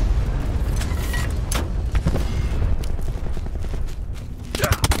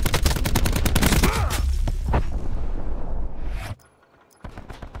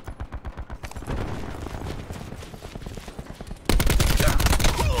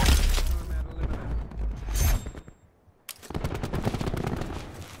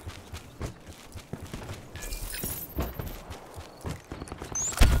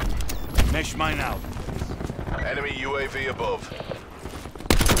 Mesh mine out. Enemy UAV above.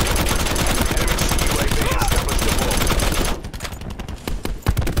 Enemy UAV established above.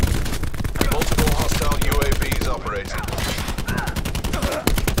 Multiple hostile UAVs operating.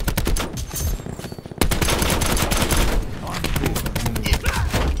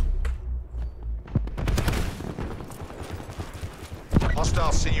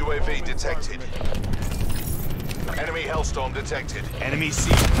 Hostile CUAV detected. Enemy Hellstorm detected. Enemy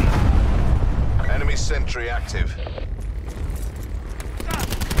C. Enemy sentry active.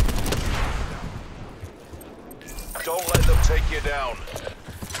 Don't let them take you down.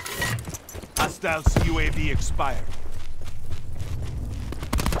 Hostile CUAV expired.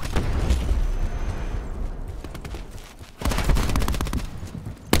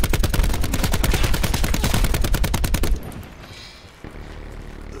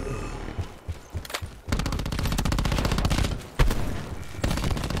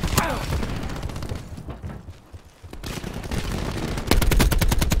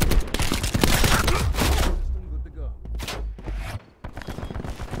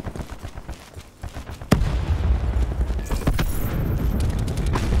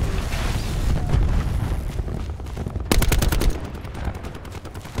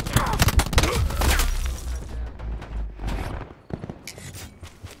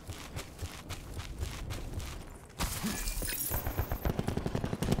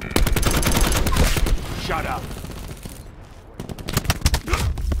 Shut up.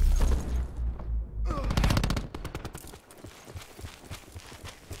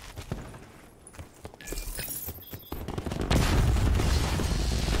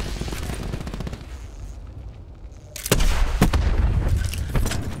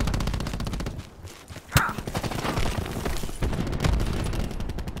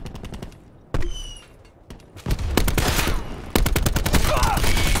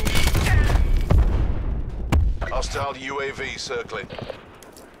 Hostile UAV circling.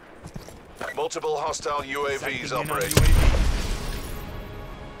 Multiple hostile UAVs Sighting in on operating. UAV.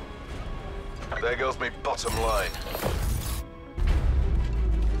 There goes me bottom line.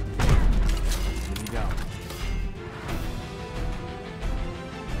 Here we go.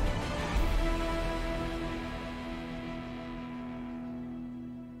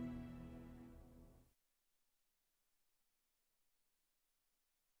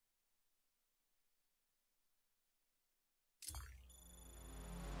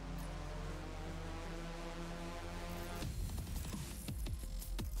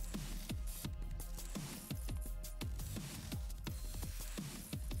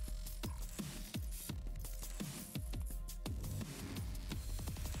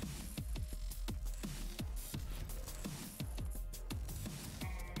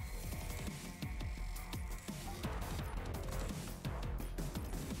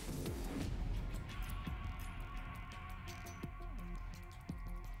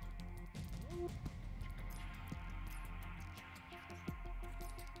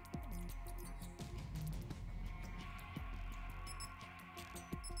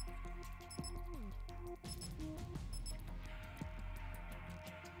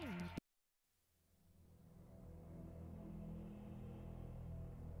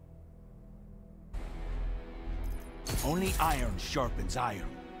 Only iron sharpens iron.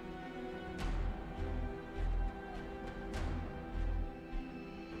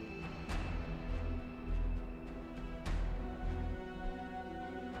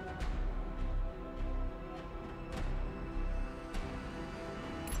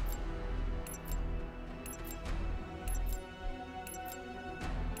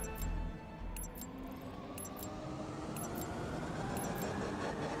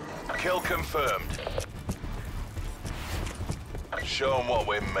 Kill confirmed. Show them what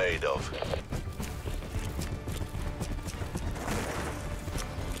we're made of.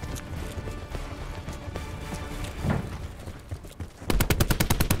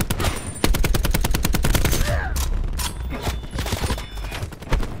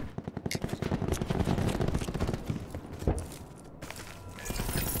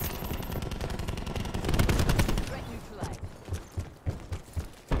 Threat neutralized.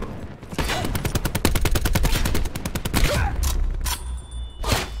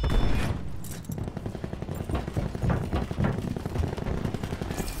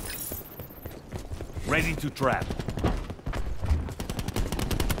 Ready to trap.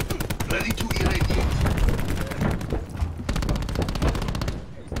 Ready to irradiate.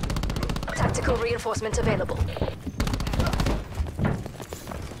 Tactical reinforcement available.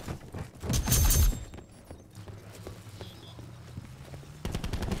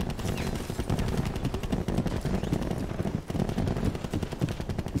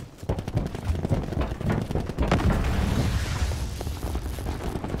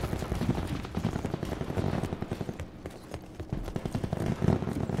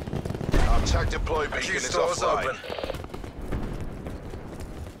 Our TAC deploy beacon is offline.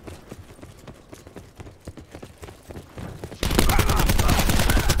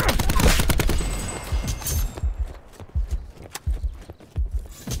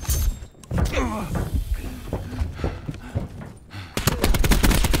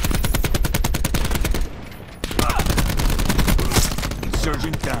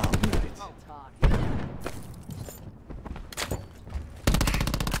 Insurgent down.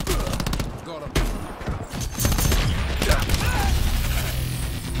 Got him.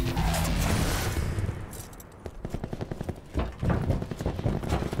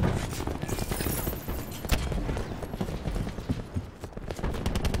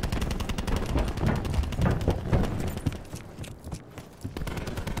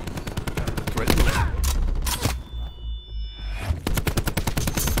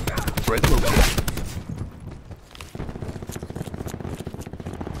 Threat located.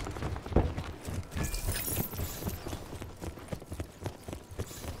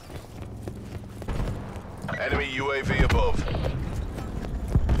 Enemy UAV above.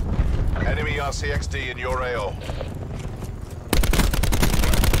 Enemy RCXD in your AO.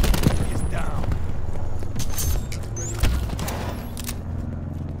 Is down.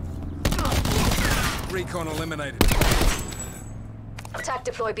 Recon eliminated. TAC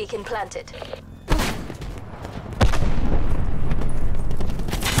deploy beacon planted.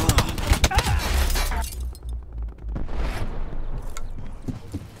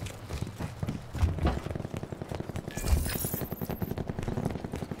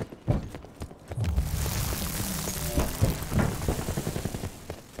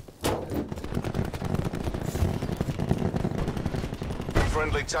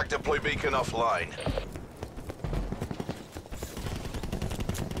 Friendly TAC deploy beacon offline.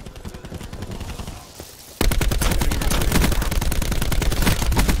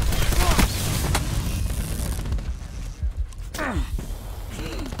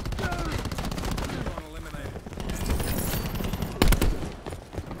 Recon eliminated.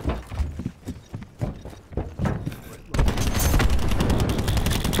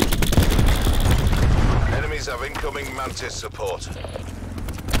 Enemies have incoming Mantis support.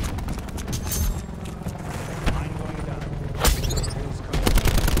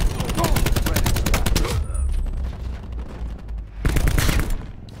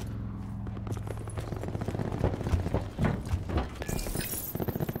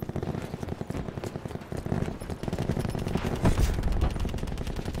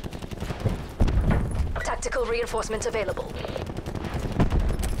 Tactical reinforcement available.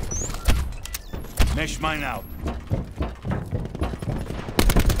 Mesh mine out.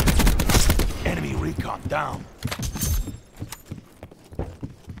 Enemy recon down.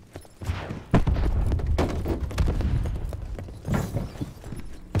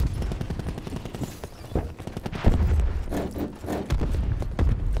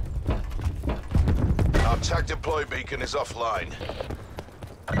 Our TAC deploy beacon is offline.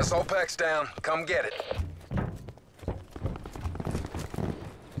 Assault pack's down. Come get it.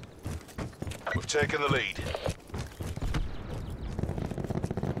 We've taken the lead.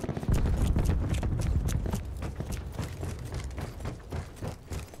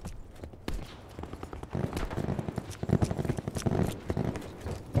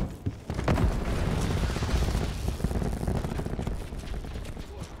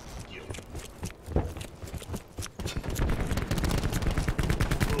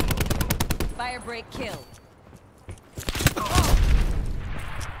 Firebreak kill.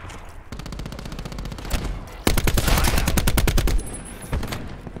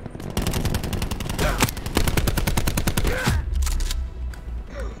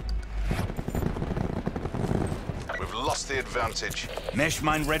 We've lost the advantage. Mesh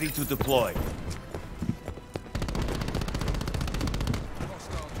mine ready to deploy.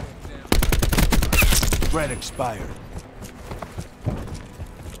 Hostile dropped down. Threat expired.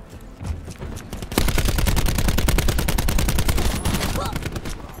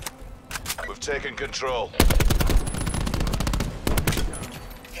 We've taken control.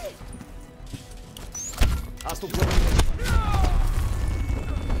 Hostile deploy.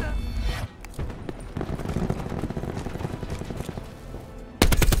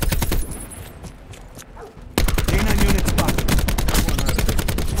 K9 unit spotted.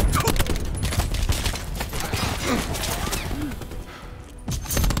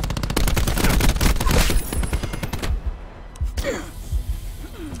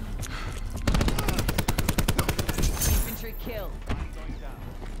 Infantry kill.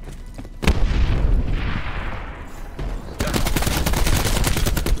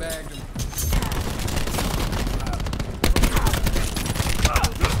 Bagged him.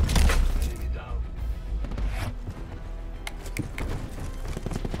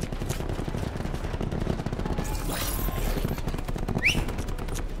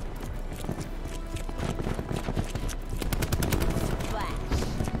 Flash.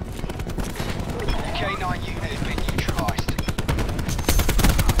 K9 unit has been neutralized.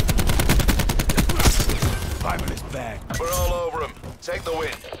 Fiberless bag. We're all over them. Take the win.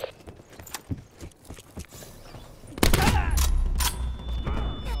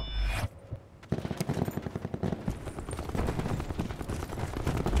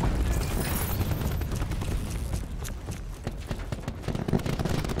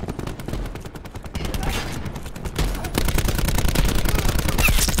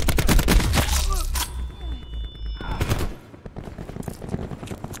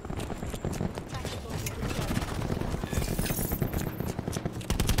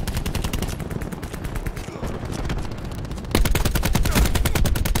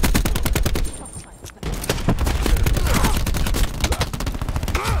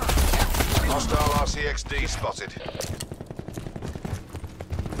 Hostile RCXD spotted.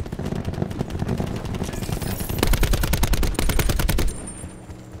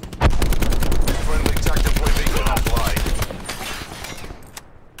 Friendly tactical vehicle offline.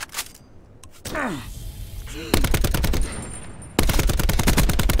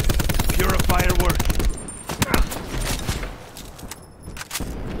 Purifier working.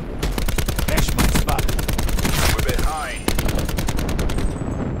 Mesh mine spotted. We're behind.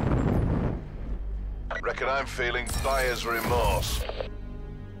 Reckon I'm feeling buyer's remorse.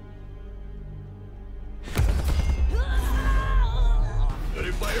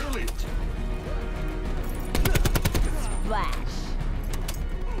 Ready by early. Flash.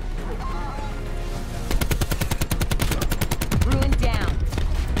 Ruin down.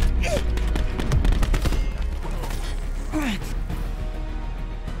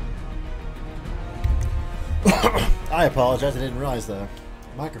 I apologize. I didn't realize the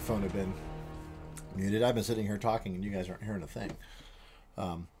microphone had been muted. I've been sitting here talking and you guys aren't hearing a thing.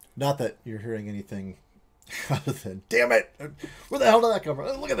 Not that you're hearing anything other than, damn it, where the hell did that come from?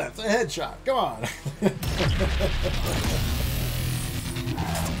 Look at that, it's a headshot. Come on.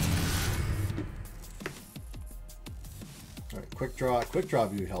 All right, quick draw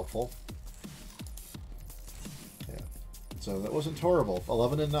view helpful. Yeah, so that wasn't horrible.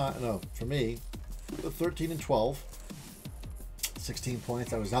 11 and 9, no, for me, 13 and 12. 16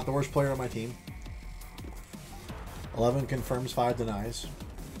 points. I was not the worst player on my team. 11 confirms, 5 denies.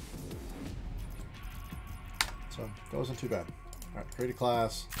 So that wasn't too bad. Alright, create a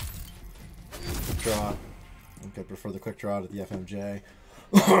class. Quick draw. I think I prefer the quick draw to the FMJ.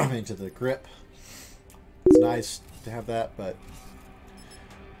 I mean to the grip. It's nice to have that, but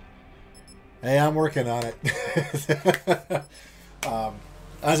hey, I'm working on it.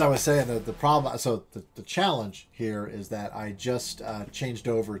 As I was saying, the problem, so the challenge here is that I just changed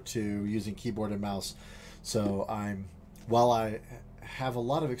over to using keyboard and mouse. So while I have a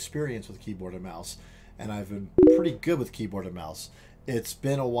lot of experience with keyboard and mouse, and I've been pretty good with keyboard and mouse, it's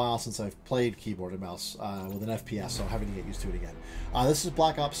been a while since I've played keyboard and mouse with an FPS, so I'm having to get used to it again. This is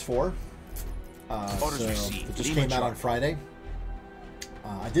Black Ops 4. So it just came out on Friday.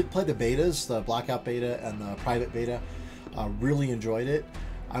 I did play the betas, the Blackout beta and the private beta. Really enjoyed it.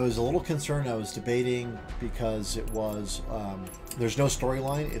 I was a little concerned. I was debating because it was there's no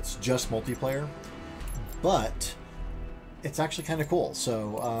storyline. It's just multiplayer, but it's actually kind of cool.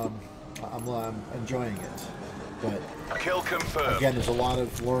 So I'm enjoying it, but Kill confirmed. again, there's a lot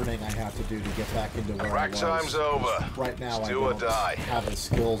of learning I have to do to get back into where I Rack was. time's over. Right now, It's I do or don't die. have the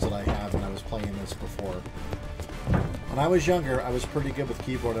skills that I had when I was playing this before. When I was younger, I was pretty good with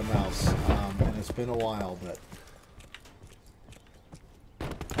keyboard and mouse, and it's been a while, but...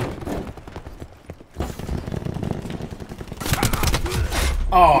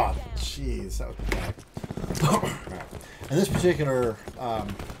 Oh, jeez, that was bad. Right. And this particular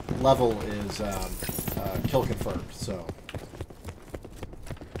level is kill confirmed, so...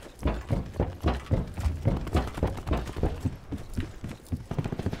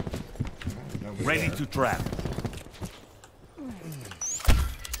 Ready to trap.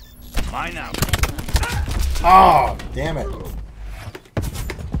 Mine out. Oh, damn it.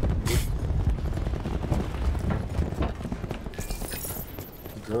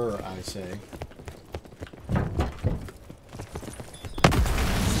 Grr, I say.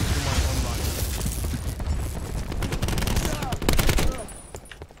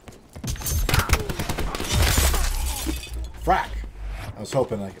 Frack. I was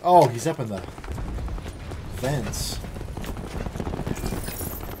hoping like, oh, he's up in the vents.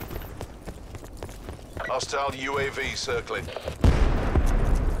 Hostile UAV circling.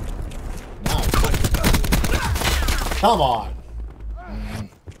 Nice. Come on.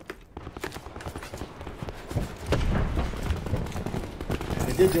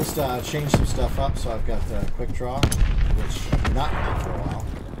 I did just change some stuff up, so I've got quick draw, which I've not had for a while.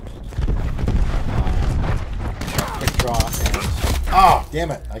 Quick draw and oh,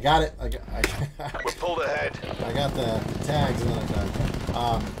 damn it! I got it. We're pulled ahead. I got the tags and then I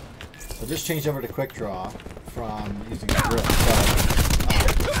died. I just changed over to quick draw from using a grip, so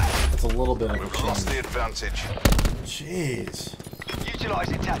it's a little bit of a We've change. lost the advantage. Jeez. Utilize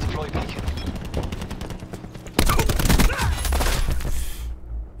it, TAC deploy beacon.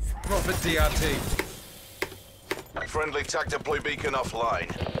 Profit DRT. Friendly TAC deploy beacon offline.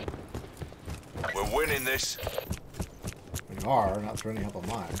 We're winning this. We are, not through any help of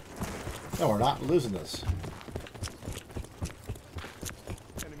mine. No, we're not losing this.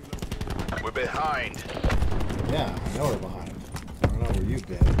 We're behind. Yeah, I know we're behind. I don't know where you've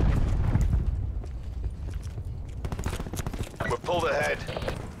been. We're pulled ahead.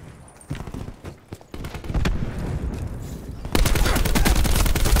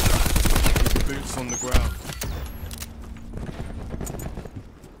 Boots on the ground.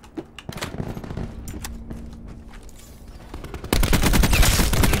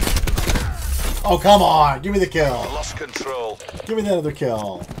 Oh, come on! Give me the kill! Lost control. Give me that other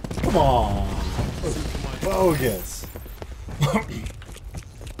kill! Come on! Bogus!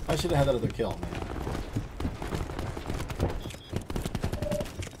 I should have had that other kill, man.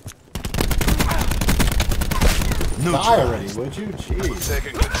 Die already, would you? Jeez.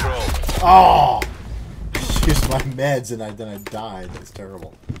 Taking control. Oh! Used my meds and then I died. That's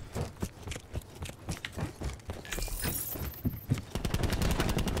terrible.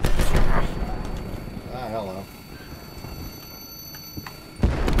 Ah, hello.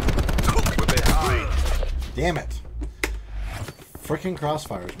 We're behind. Damn it. Freaking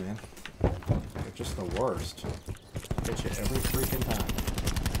crossfires, man. They're just the worst. Get you every freaking time.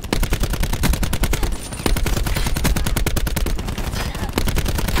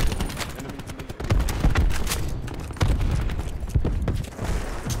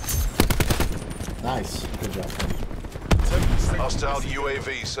 Nice. Good job, buddy. Hostile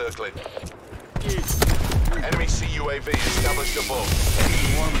UAV circling. Enemy CUAV established above.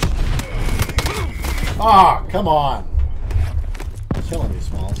 Ah, come on. Killing me,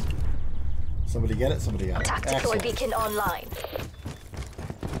 Smalls. Somebody get it? Somebody got it. TAC deploy Excellent. beacon online.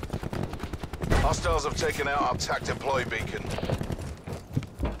 Hostiles have taken out our TAC deploy beacon.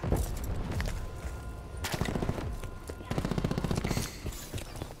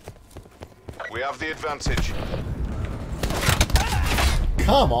 We have the advantage.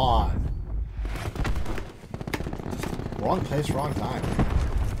 Come on. Wrong place, wrong time.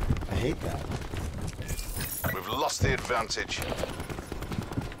 I hate that. We've lost the advantage.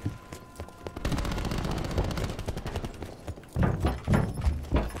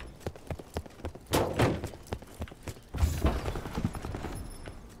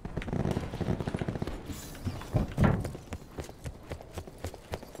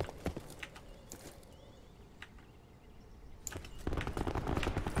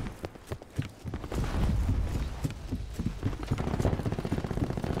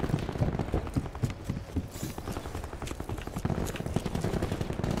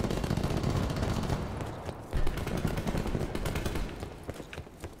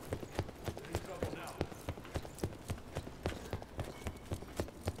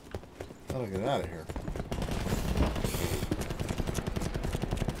 Gotta get out of here.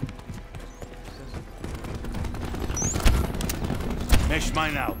 Mesh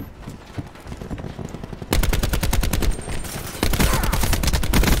mine out.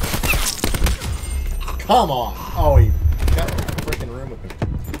 Come on! Oh, he got in the freaking room with me.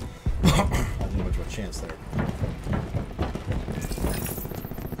 I didn't have much of a chance there.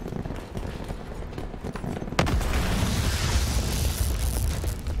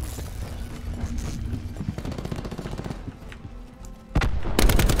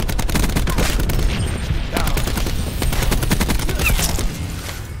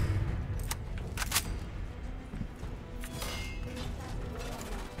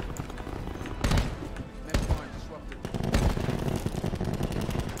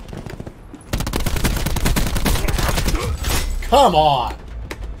 Come on!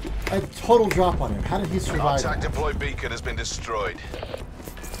 A total drop on him. How did he Our survive? attack deploy beacon has been destroyed.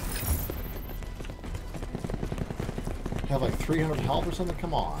 Have like 300 health or something?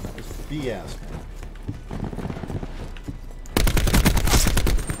 Come on. That was BS, man.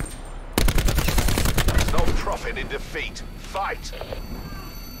 There's no profit in defeat. Fight!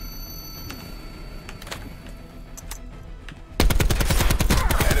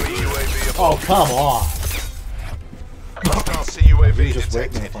 Enemy UAV above. Oh, come on! Hostile CUAV He was just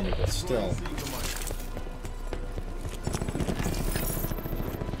waiting detected. for me, but still.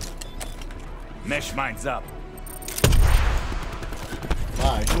 Mesh mines up.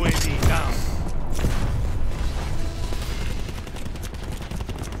 Bye. UAV down.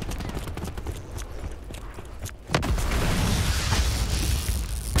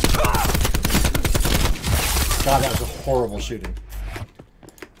 God, that was a horrible shooting.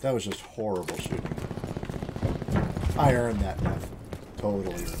 That was just horrible shooting. I earned that death.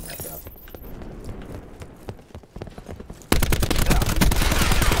 Totally earned that death.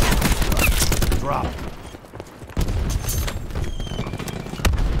 Drop.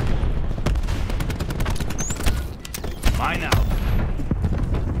 Mine out.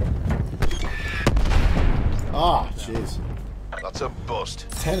 Ah, jeez. That's a bust.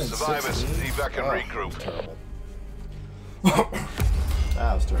 10 and Survivors, 16. evac and Oh, regroup. terrible.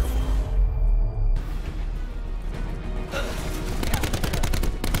 That was terrible.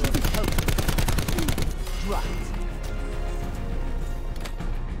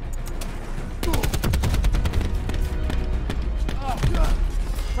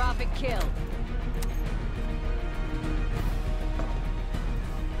 Profit kill.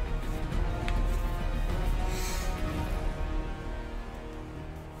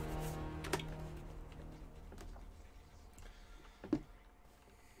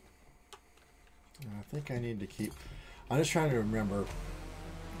 I think I need to keep... I'm just trying to remember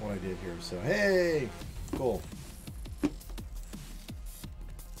what I did here. So, hey! Cool.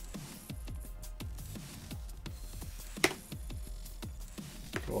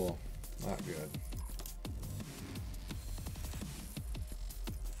 Cool. Not good.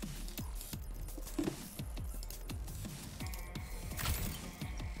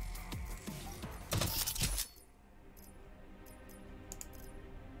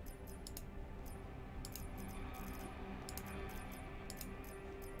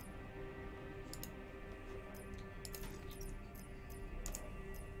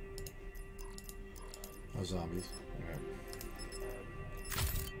 No zombies. Okay.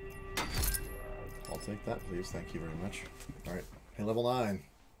 I'll take that, please. Thank you very much. Alright. Hey, level 9.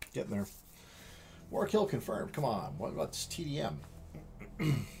 Getting there. War kill confirmed. Come on. What's TDM?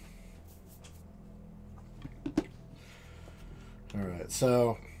 Alright,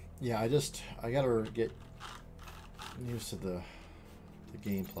 so yeah, I gotta get used to the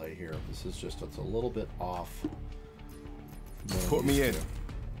gameplay here. This is just, it's a little bit off. Put me in.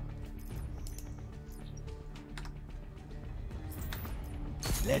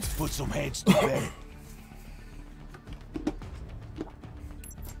 Let's put some heads to bed.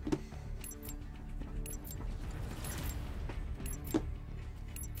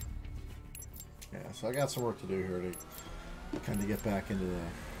 Yeah, so I got some work to do here to kind of get back into the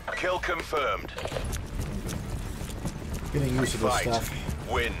Kill confirmed. getting used to this Fight. stuff.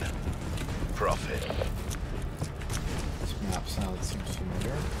 Win. Profit. This map sound seems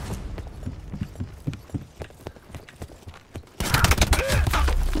familiar.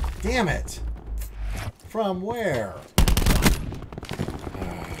 Damn it! From where?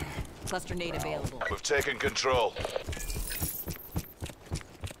 Cluster nade available. We've taken control.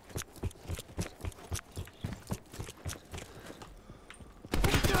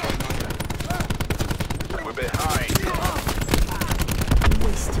 We're behind.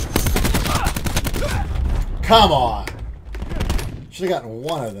 Come on! Should have gotten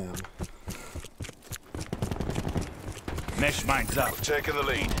one of them. Mesh mines up. We've taken the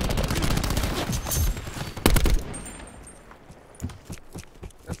lead.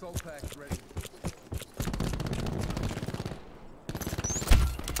 Assault packs ready.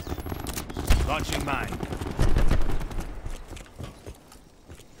 Launching mine.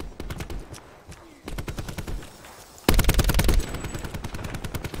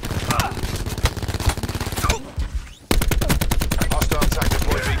 Hostile attack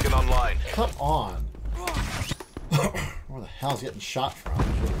deploy beacon online. Come on. Where the hell's he getting shot from? It's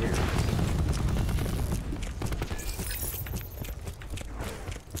really weird.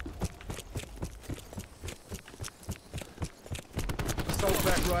 Assault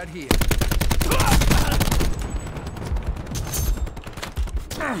pack right here.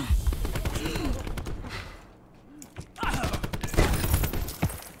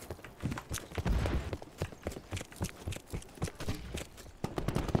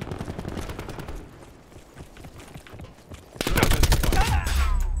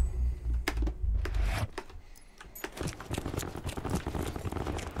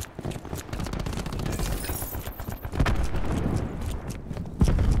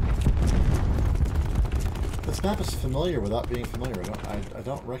 This map is familiar without being familiar. I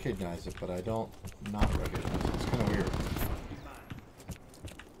don't recognize it, but I don't not recognize it. It's kind of weird.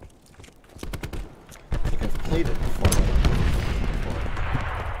 I think I've played it before.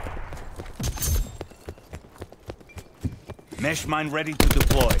 But Mesh mine ready to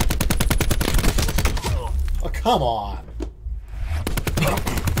deploy. oh, come on!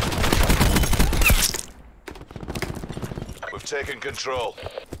 We've taken control.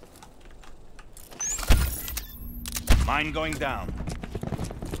 Mine going down.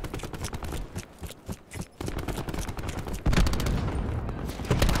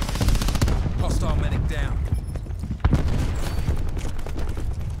 Hostile medic down.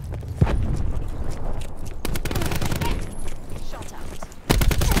 Shot out.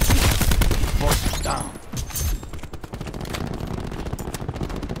 Forces down.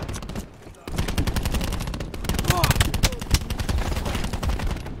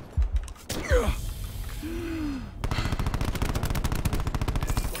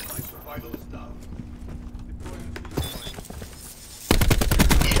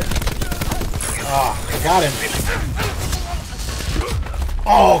 Ah, I got him.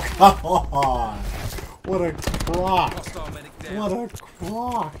 Oh, come on! What a crock! Hostile medic down. What a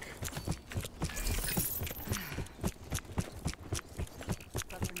crock!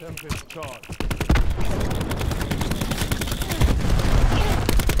 Tempest charge.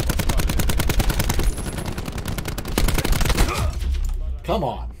 Come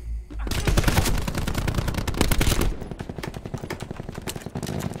on!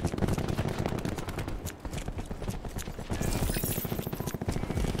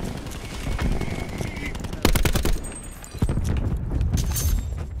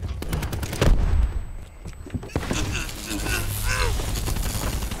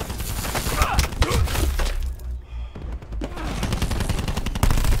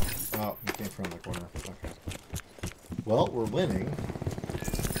 Oh, you came from the corner. Okay. Well, we're winning.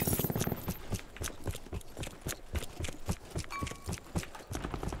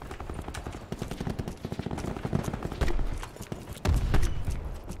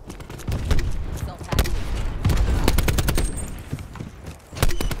 Assault pack.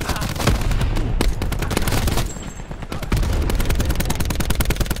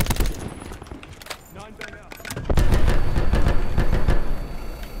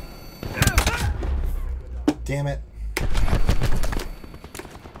 Damn it.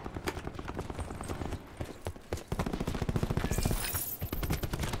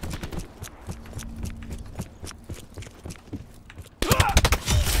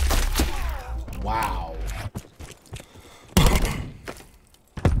 Wow.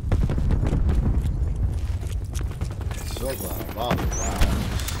 So glad I bothered. Wow.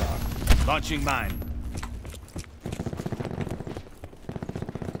 Suck. Launching mine.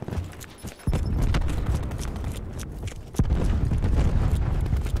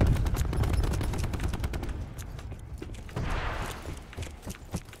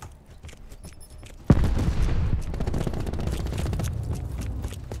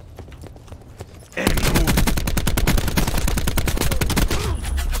 Enemy moving.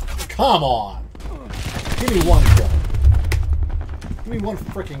 Come on. Give me one kill. Give me one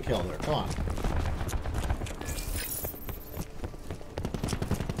freaking kill there. Come on.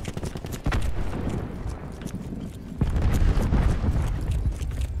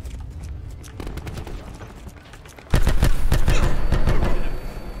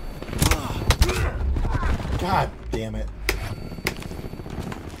 God damn it.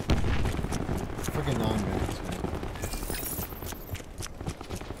 Freaking non-bats, man.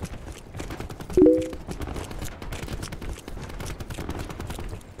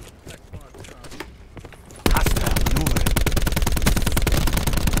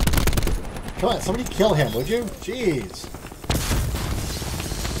 Come on, somebody kill him, would you? Jeez.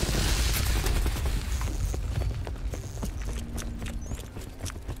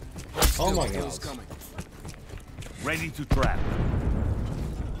 Oh my God. Ready to trap.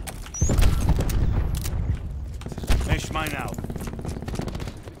 Mesh mine out.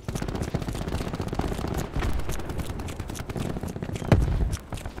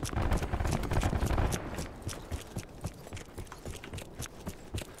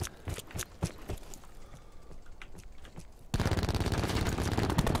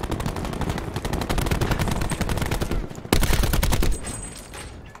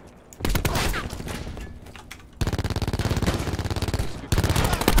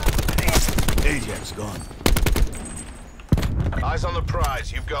 Ajax gone. Eyes on the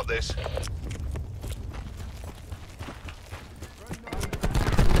prize. You've got this.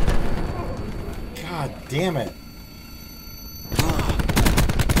 God damn it.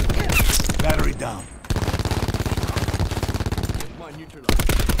 Battery down.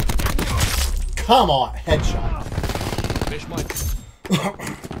 Come on, headshot.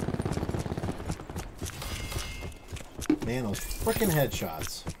 Man, those frickin'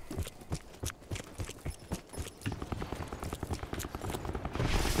 headshots.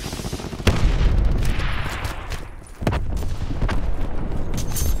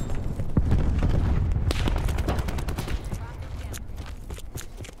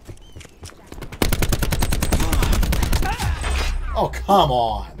 Oh, come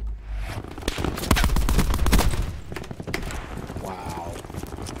on. Wow.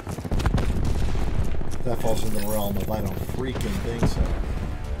 That falls in the realm of I don't freaking think so.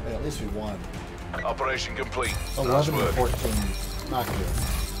 Hey, at least we won. Operation complete. 11 to 14. Not good.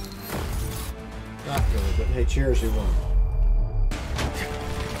 Not good, but hey, cheers, you won.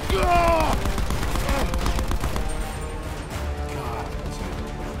 God.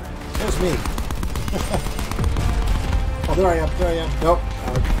 There's me. Oh, there I am. There I am. Nope.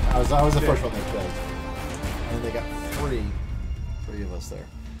 I was the first one they killed. And they got three of us there.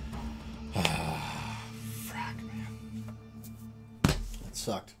 Frack, man. That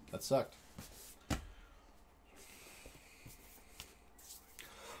sucked. That sucked.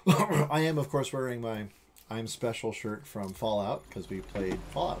 I am, of course, wearing my I'm Special shirt from Fallout because we played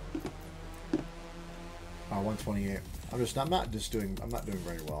Fallout. 128. I'm not doing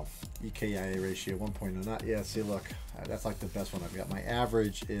very well. EKIA ratio 1.0. Not yeah. See, look, that's like the best one I've got. My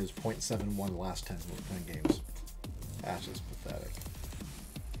average is 0.71 the last 10 games. That's just pathetic.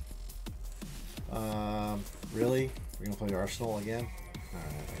 Really? We're gonna play Arsenal again? All right, I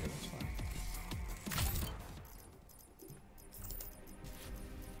think that's fine.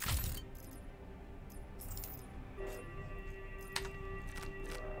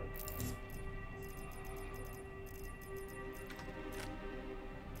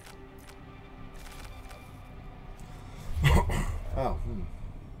 Oh,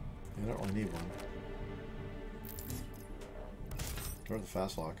 I don't really need one. Go to the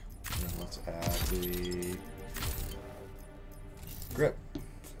fast lock. And then let's add the grip.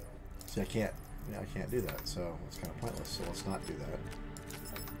 See, I can't do that, so it's kind of pointless. So let's not do that.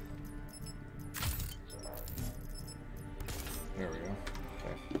 There we go.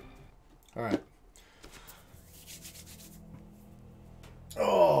 Okay. All right.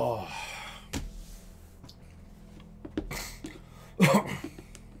 Oh.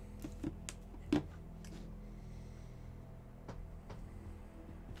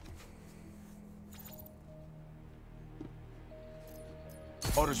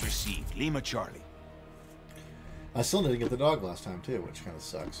 Orders received. Lima Charlie. I still didn't get the dog last time too, which kind of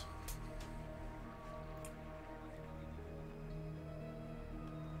sucks.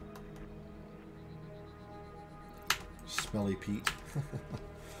 Smelly Pete.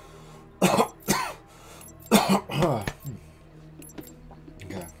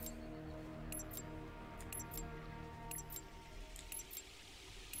 Okay.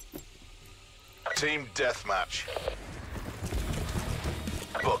 Team deathmatch.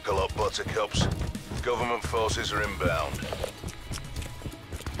 Buckle up, buttercups. Government forces are inbound.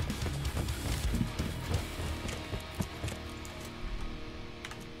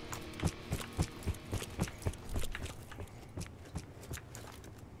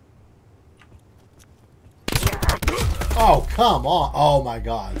 Oh, come on. Oh, my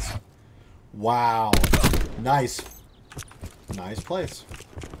God. Wow. Nice. Nice place.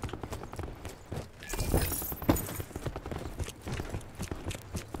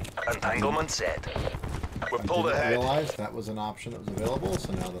 Entanglement set. We're I pulled didn't ahead. realize that was an option that was available,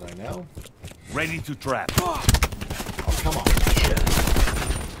 so now that I know. Ready to trap. Oh, come on.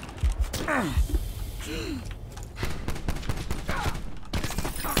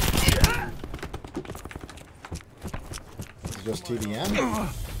 it just TDM?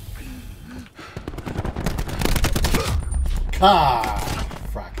 Ah!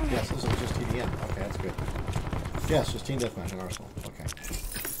 Frack. Yes, this is just TDM. Okay, that's good. Yes, just Team Deathmatch and Arsenal. Okay.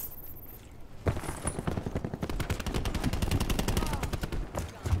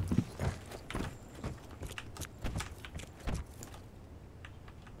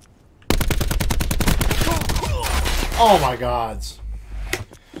 Oh my gods.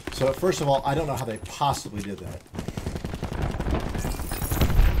 So first of all, I don't know how they possibly did that.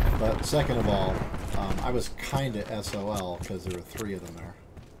 But second of all, I was kind of SOL because there were 3 of them there.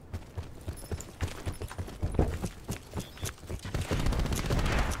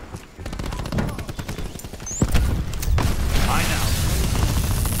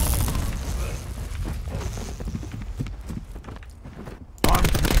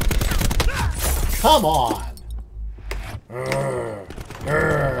 Come on!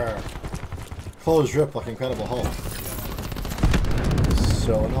 Close rip like Incredible Hulk.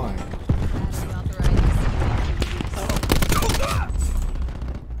 So annoying.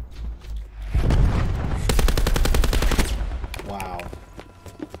 Wow.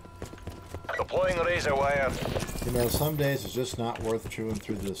 Deploying razor wire. You know, some days it's just not worth chewing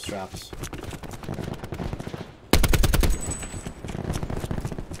through the straps.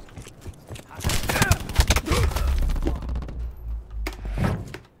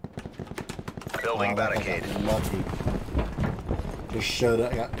 Building barricade. Lucky. Just showed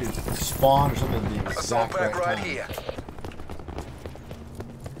up. I got spawned or something at the exact right right time. here.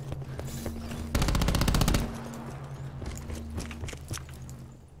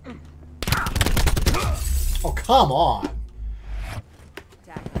 Oh, come on.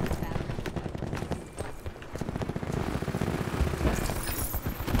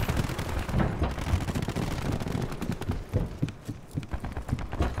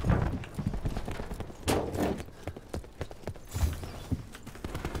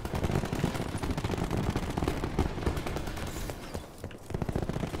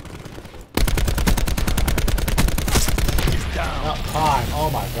 Not time. Oh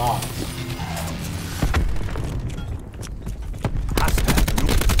my god.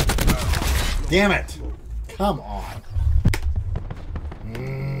 Damn it! Come on.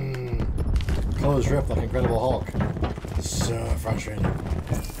 Close rip like Incredible Hulk. So frustrating.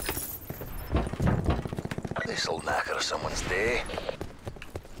 This'll knacker someone's day.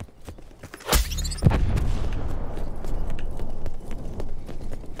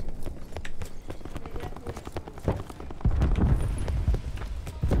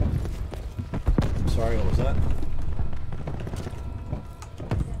 Sorry, what was that?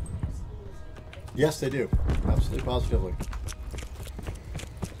 Yes, they do. Absolutely, positively.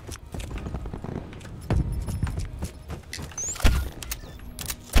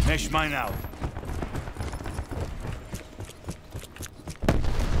 Mesh mine out.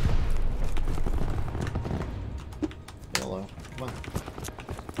 Hello. Come on.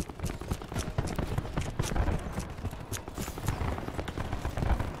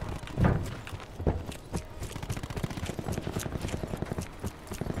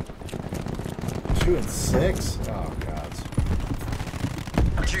 Two and 6? Oh, God.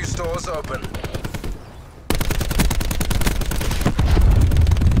 Q stores open.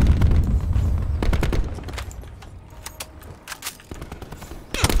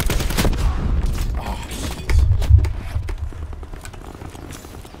 Oh, jeez.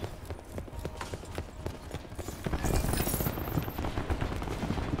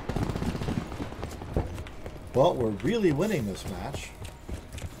 Well, we're really winning this match.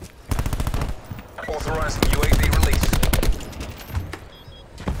 Authorizing UAV release.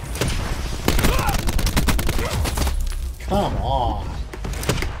 Come on.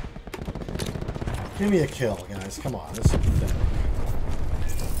 Give me a kill, guys. Come on. This is pathetic.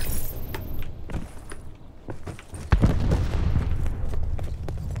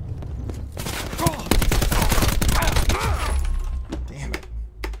 Damn it.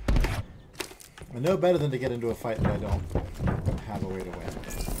 I know better than to get into a fight that I don't have a way to win.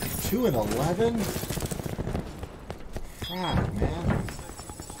 2 and 11? Frack, man.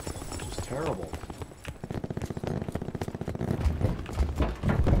 Just terrible.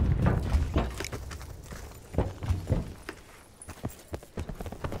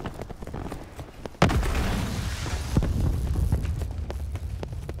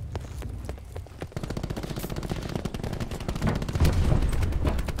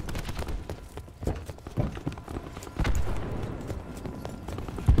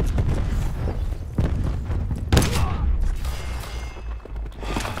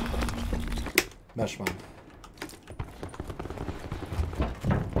 Mesh mine.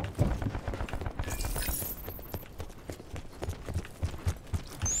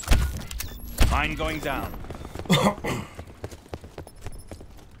 Mine going down.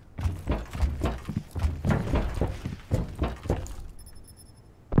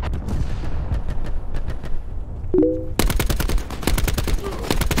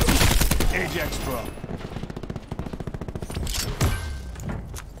 Ajax drop.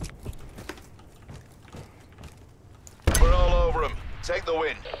 We're all over him. Take the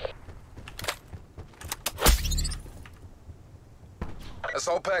win.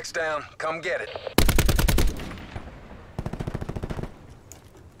 Assault pack's down. Come get it.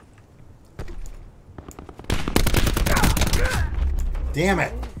 Damn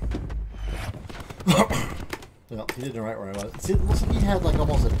it! Well, he didn't know right where I was. See, it looks like he had like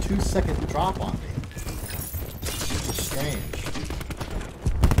almost a 2-second drop on me. Super strange.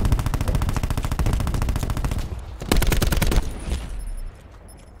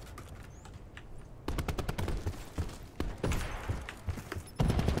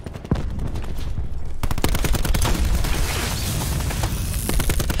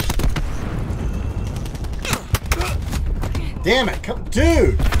 Damn it! Come,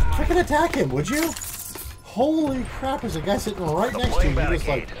 dude! Freaking attack him, would you? Holy crap! There's a guy sitting right next to me. He was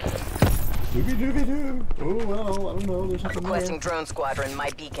like, doobie doobie doo. Oh well, I don't know. There's something Requesting there. drone squadron,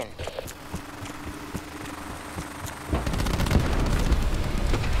 my beacon.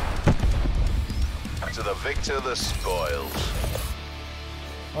 To the victor, the spoils.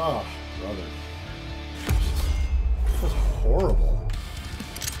 Oh, brother. That was horrible.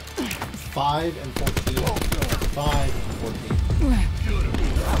 5 and 14. 5 and 14.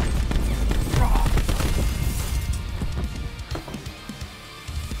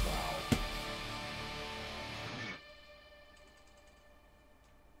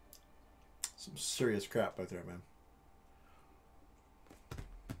 Some serious crap right there, man.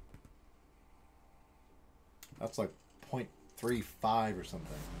 That's like 0.35 or something.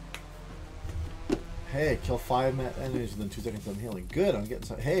 Hey, kill 5 enemies within 2 seconds of healing. Good, I'm getting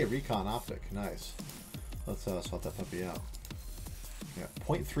some. Hey, recon optic. Nice. Let's swap that puppy out. Yeah,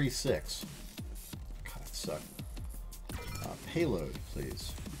 0.36. God, that sucked. Payload,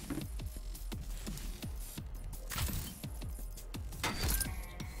 please.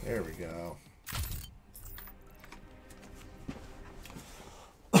 There we go.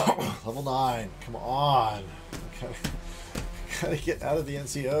 Level 9. Come on. Gotta get out of the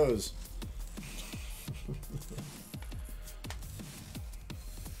NCOs.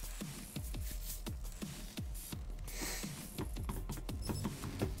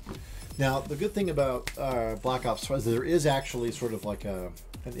 Now, the good thing about Black Ops 4 is there is actually sort of like an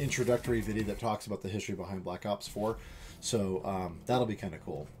introductory video that talks about the history behind Black Ops 4. So that'll be kind of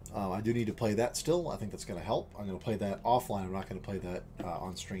cool. I do need to play that still. I think that's going to help. I'm going to play that offline. I'm not going to play that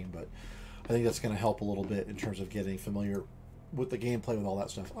on stream, but I think that's going to help a little bit in terms of getting familiar with the gameplay, with all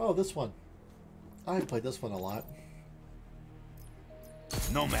that stuff. Oh, this one. I played this one a lot.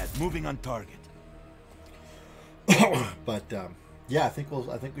 Nomad moving on target. But yeah, I think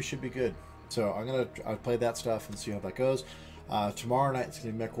we should be good. So I'll play that stuff and see how that goes. Tomorrow night it's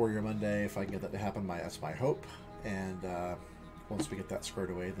gonna be Mech Warrior Monday. If I can get that to happen, that's my hope. And once we get that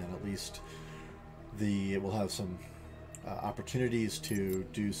squared away, then at least we'll have some opportunities to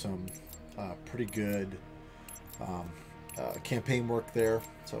do some pretty good campaign work there.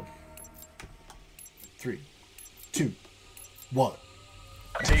 So 3, 2, 1.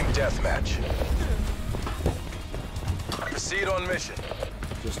 Team deathmatch. Proceed on mission.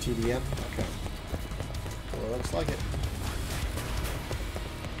 Just TDM? Okay. Well, looks like it.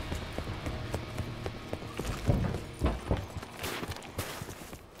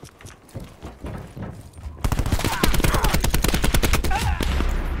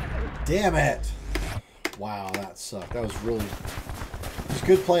 Damn it! Wow, that sucked. That was really... It was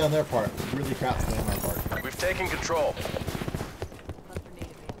good play on their part. Really crap play on our part. We've taken control.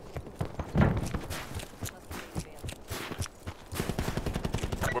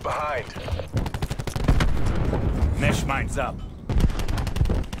 We're behind. Mesh mine's up.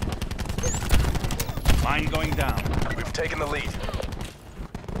 Mine going down. We've taken the lead.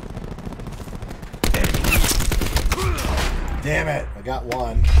 Damn it! I got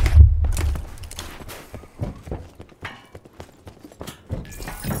one.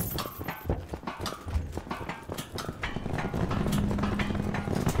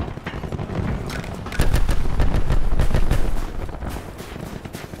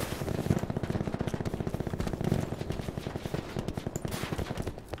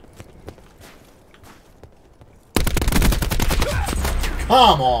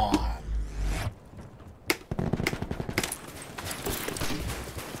 Come on!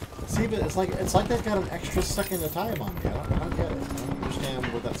 See, but it's like they've got an extra second of time on me. I don't get it. I don't understand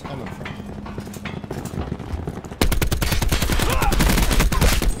where that's coming from.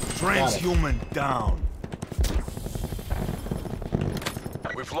 Transhuman down.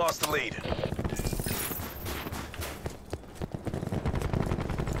 We've lost the lead.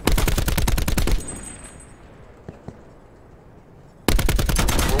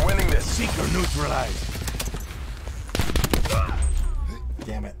 We're winning this. Seeker neutralized.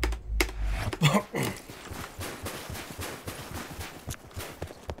 Damn it.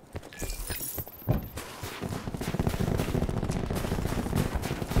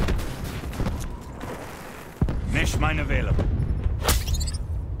 Mesh mine available.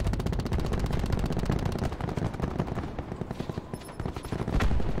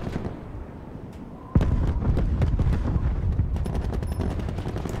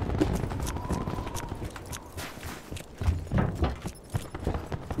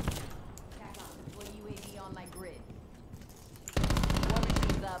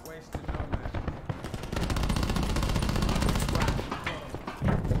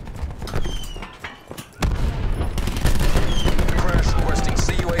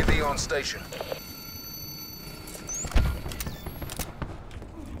 Station.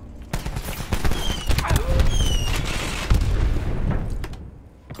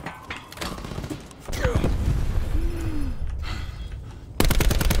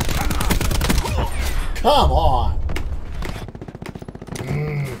 Come on.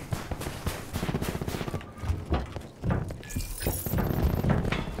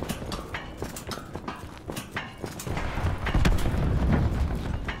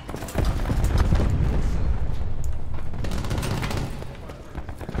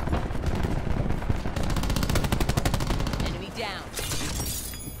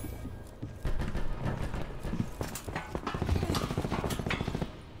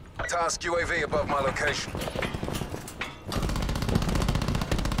 Task UAV above my location.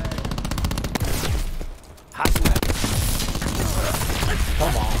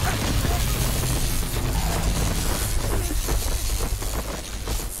 Come on.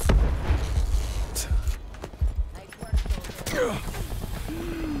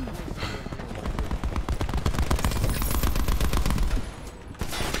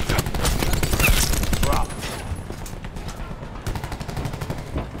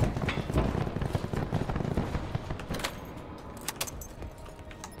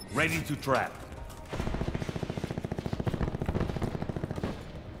 Ready to trap.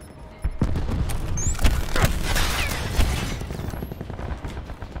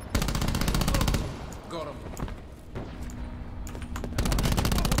 Got him.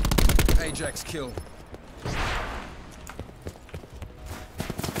 Ajax kill.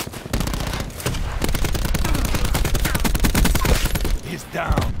 He's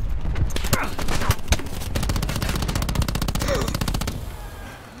down.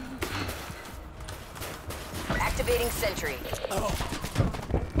 Activating sentry.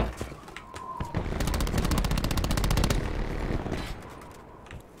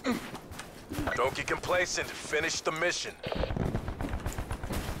 Don't get complacent. Finish the mission.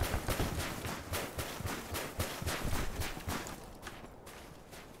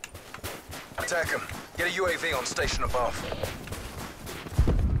 Attack him. Get a UAV on station above.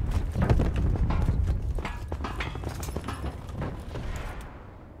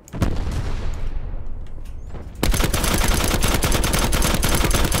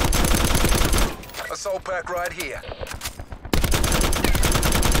 Assault pack right here.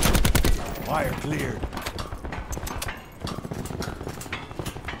 Fire cleared.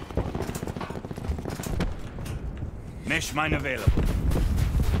 Mesh mine available.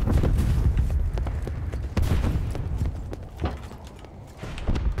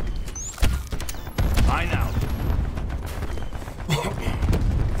 Mine out.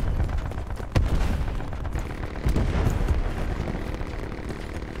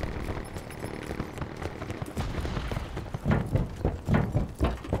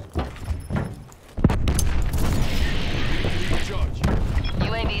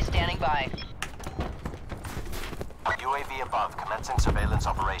 UAV standing by. UAV above, commencing surveillance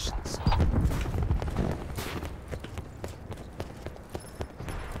operations.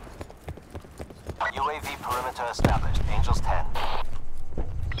 UAV perimeter established. Angels 10.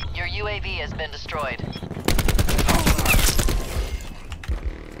 Your UAV has been destroyed.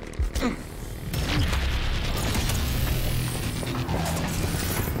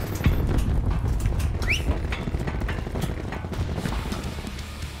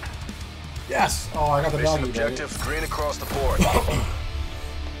 Yes! Oh, I got the Mission doggy. objective, green across the board. Got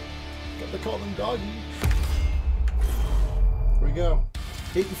to call them doggy. Here we go.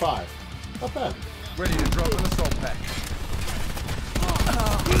 8 and 5. Not bad. Ready to drop an assault pack.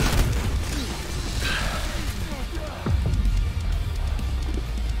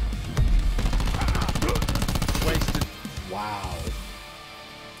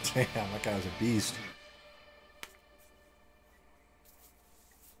 Damn, that guy was a beast.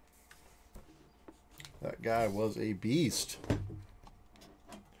 That guy was a beast. There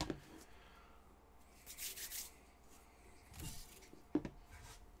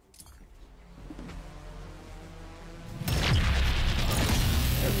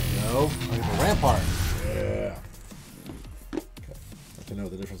we go. I get the rampart. Yeah. Okay. Have to know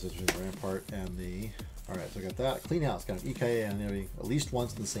the differences between the rampart and the. Alright, so I got that. Clean house. Got an EK and everything at least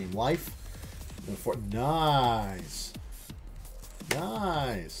once in the same life. Nice.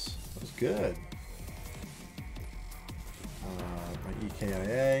 Nice. That was good. My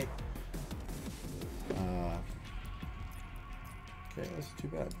EKIA. Okay, that's too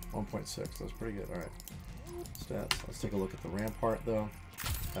bad. 1.6. That's pretty good. Alright. Stats. Let's take a look at the rampart though.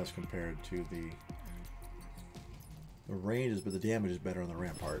 As compared to the range is, but the damage is better on the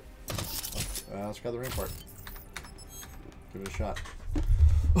rampart. Let's grab the rampart. Give it a shot.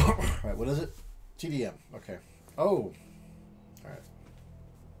 Alright, what is it? TDM. Okay. Oh! Alright.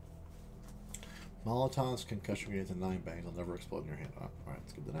 Molotovs, concussion grenades, and 9 bangs will never explode in your hand. Oh, alright,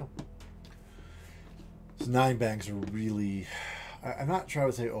 that's good to know. So 9 bangs are really... I'm not trying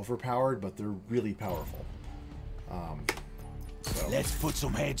to say overpowered, but they're really powerful. So. Let's put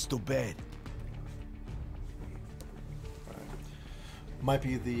some heads to bed. Might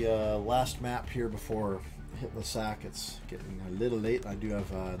be the last map here before hitting the sack. It's getting a little late. I do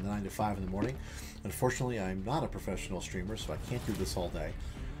have 9 to 5 in the morning. Unfortunately, I'm not a professional streamer, so I can't do this all day.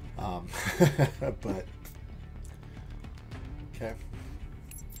 But okay,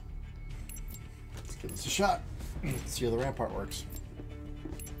 let's give this a shot. Let's see how the rampart works.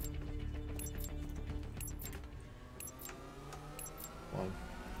 One.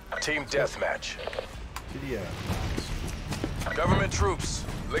 Team deathmatch. TDM. Government troops,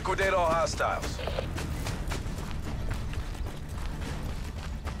 liquidate all hostiles.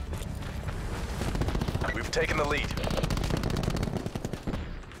 We've taken the lead.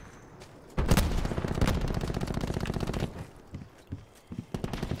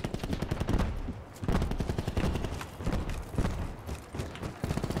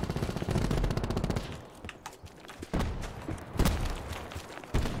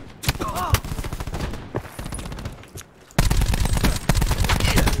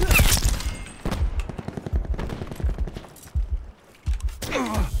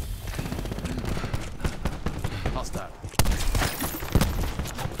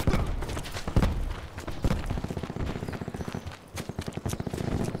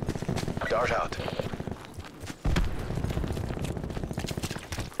 Dart out. Be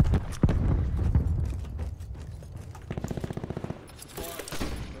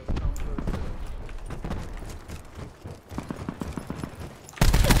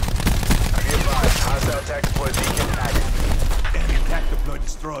advised, hostile attack deploy beacon active. Enemy attack deploy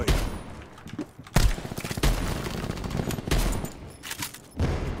destroyed.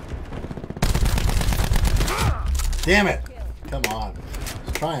 Damn it! Come on.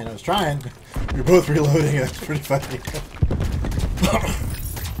 I was trying. You're both reloading. That's pretty funny.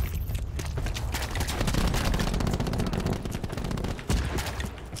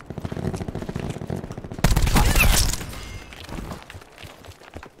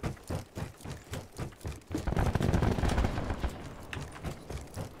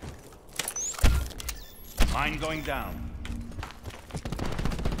 Mine going down.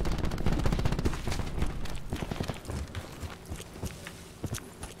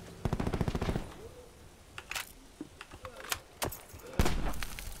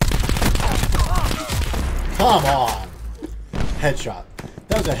 Come on! Headshot.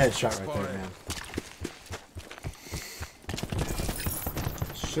 That was a headshot right there, man.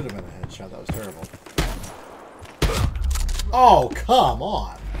 Should have been a headshot. That was terrible. Oh, come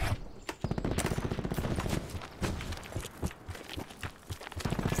on!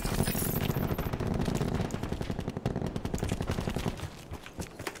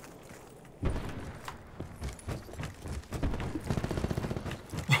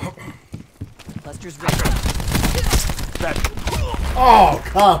 Cluster's ready. Oh,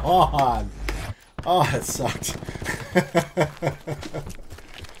 come on! Oh, that sucked.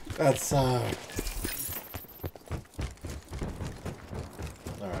 That sucked.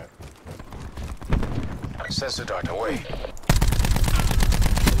 Alright. Sensor dart away.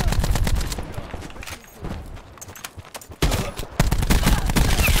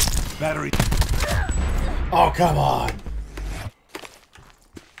 Battery. Oh, come on!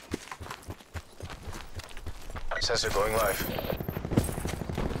 Sensor going live.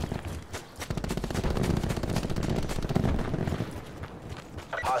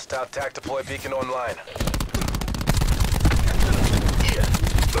 Hostile attack deploy beacon online.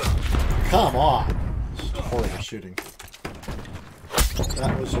 come on. Just horrible shooting.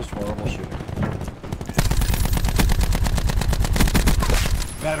 That was just horrible shooting.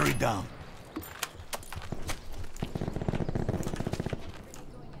 Battery down.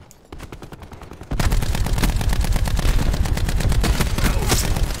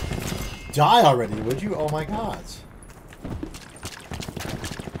 Die already, would you? Oh my god.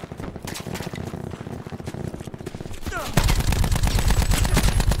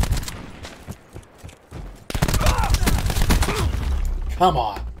 Come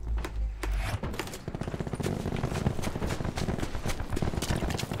on.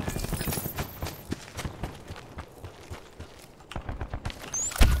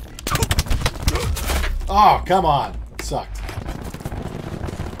 Oh, come on. It sucked.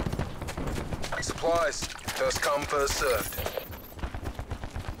 Supplies. First come, first served.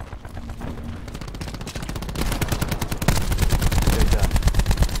 Okay, done.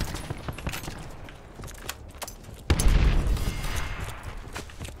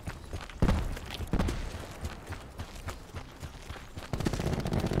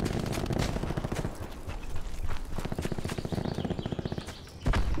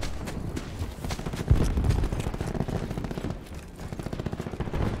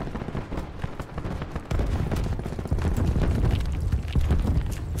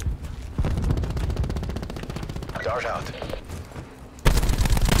 Dart out.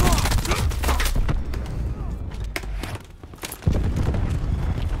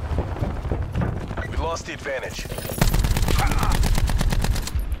 We lost the advantage.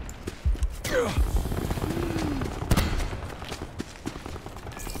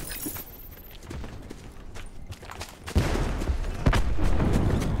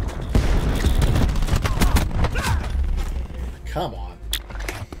 Come on.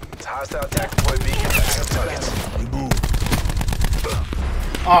 It's hostile tactical point beacon. Backing up targets.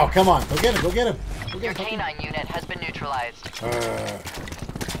 Oh, come on. Go get him. Go get him. Go Your get him. K9 unit has been neutralized.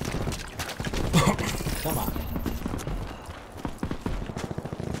 Come on.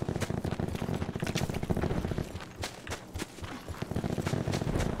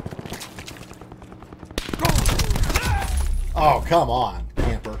 Oh, come on,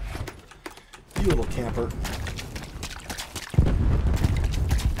 camper. You little camper.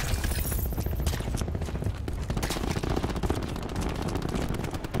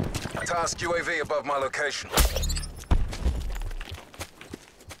 Task UAV above my location.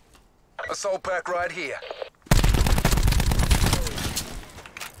 Assault pack right here.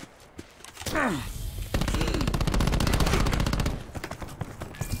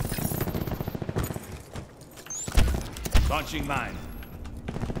 Launching mine.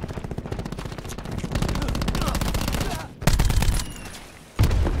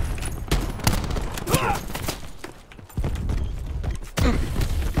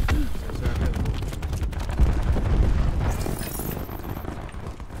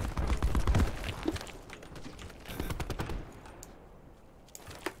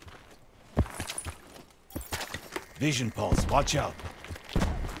 Vision pulse, watch out.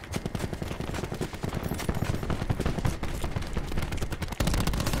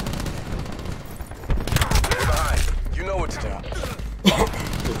 We're behind. You know what to do.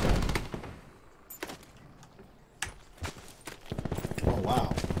 Oh,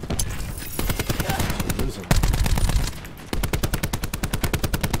 wow. Losing.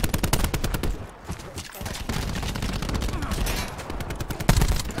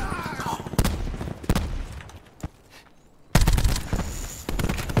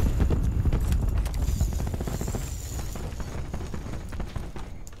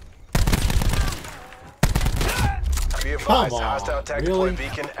 Be advised, Come on, hostile tactical really?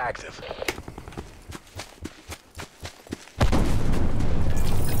 point beacon active.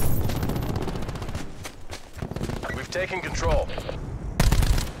 We've taken control.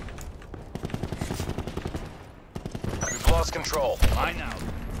 We've lost control. Mine out.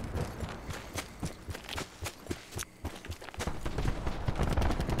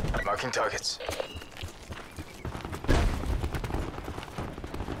 Marking targets.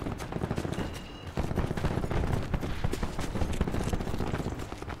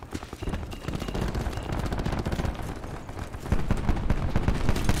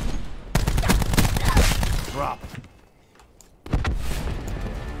 Drop.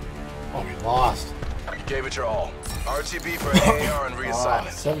 Oh, we lost. You gave it your all. RTB for an AR and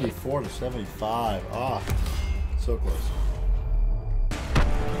reassignment. 74 to 75. Ah, so close.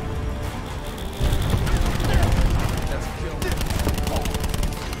 That's a kill.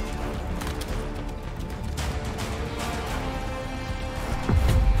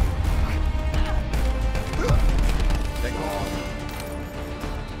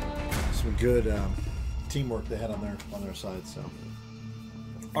 some good teamwork they had on their side. So,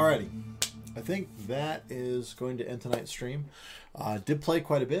 alrighty, I think that is going to end tonight's stream. Did play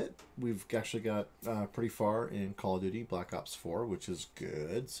quite a bit. We've actually got pretty far in Call of Duty Black Ops 4, which is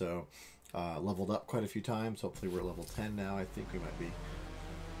good. So, leveled up quite a few times. Hopefully, we're at level 10 now. I think we might be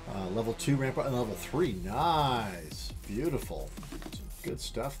level 2 ramp up and level 3. Nice, beautiful, some good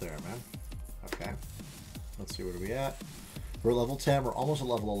stuff there, man. Okay, let's see, where are we at? We're at level 10. We're almost at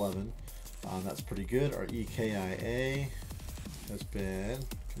level 11. That's pretty good. Our EKIA has been,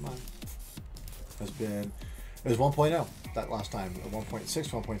 come on, it was 1.0 that last time. 1.6,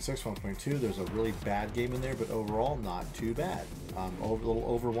 1.6, 1.2. There's a really bad game in there, but overall not too bad. A little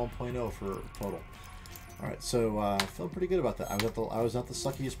over 1.0 for total. All right, so feeling pretty good about that. I was not the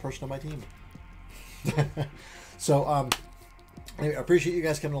suckiest person on my team. So anyway, I appreciate you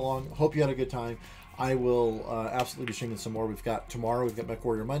guys coming along. Hope you had a good time. I will absolutely be streaming some more. Tomorrow we've got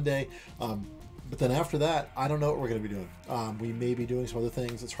MechWarrior Monday. But then after that, I don't know what we're going to be doing. We may be doing some other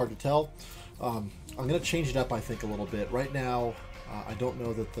things. It's hard to tell. I'm going to change it up, I think, a little bit. Right now, I don't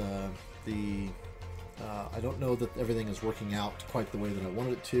know that I don't know that everything is working out quite the way that I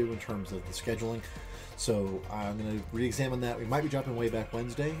wanted it to in terms of the scheduling. So I'm going to re-examine that. We might be dropping way back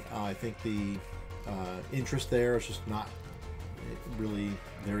Wednesday. I think the interest there is just not really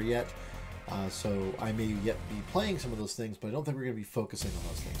there yet. So I may yet be playing some of those things, but I don't think we're going to be focusing on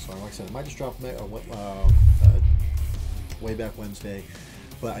those things. So like I said, I might just drop way back Wednesday.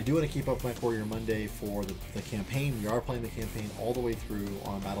 But I do want to keep up MechWarrior Monday for the campaign. We are playing the campaign all the way through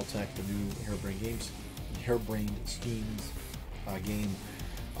on BattleTech, the new Hairbrained Schemes game.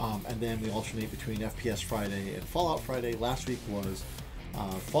 And then we alternate between FPS Friday and Fallout Friday. Last week was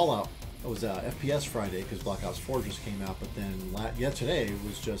Fallout. It was FPS Friday because Black Ops 4 just came out, but then today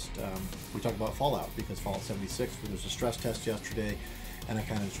was just we talked about Fallout because Fallout 76. There was a stress test yesterday, and I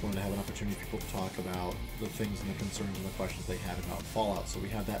kind of just wanted to have an opportunity for people to talk about the things and the concerns and the questions they had about Fallout. So we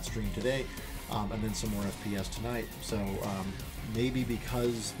had that stream today, and then some more FPS tonight. So maybe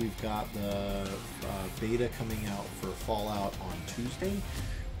because we've got the beta coming out for Fallout on Tuesday,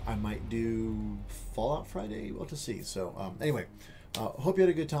 I might do Fallout Friday. We'll have to see. So anyway. Hope you had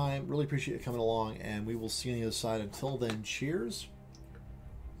a good time. Really appreciate you coming along, and we will see you on the other side. Until then, cheers.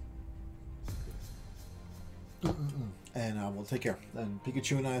 And we'll take care. And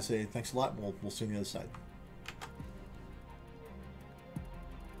Pikachu and I say thanks a lot, and we'll see you on the other side.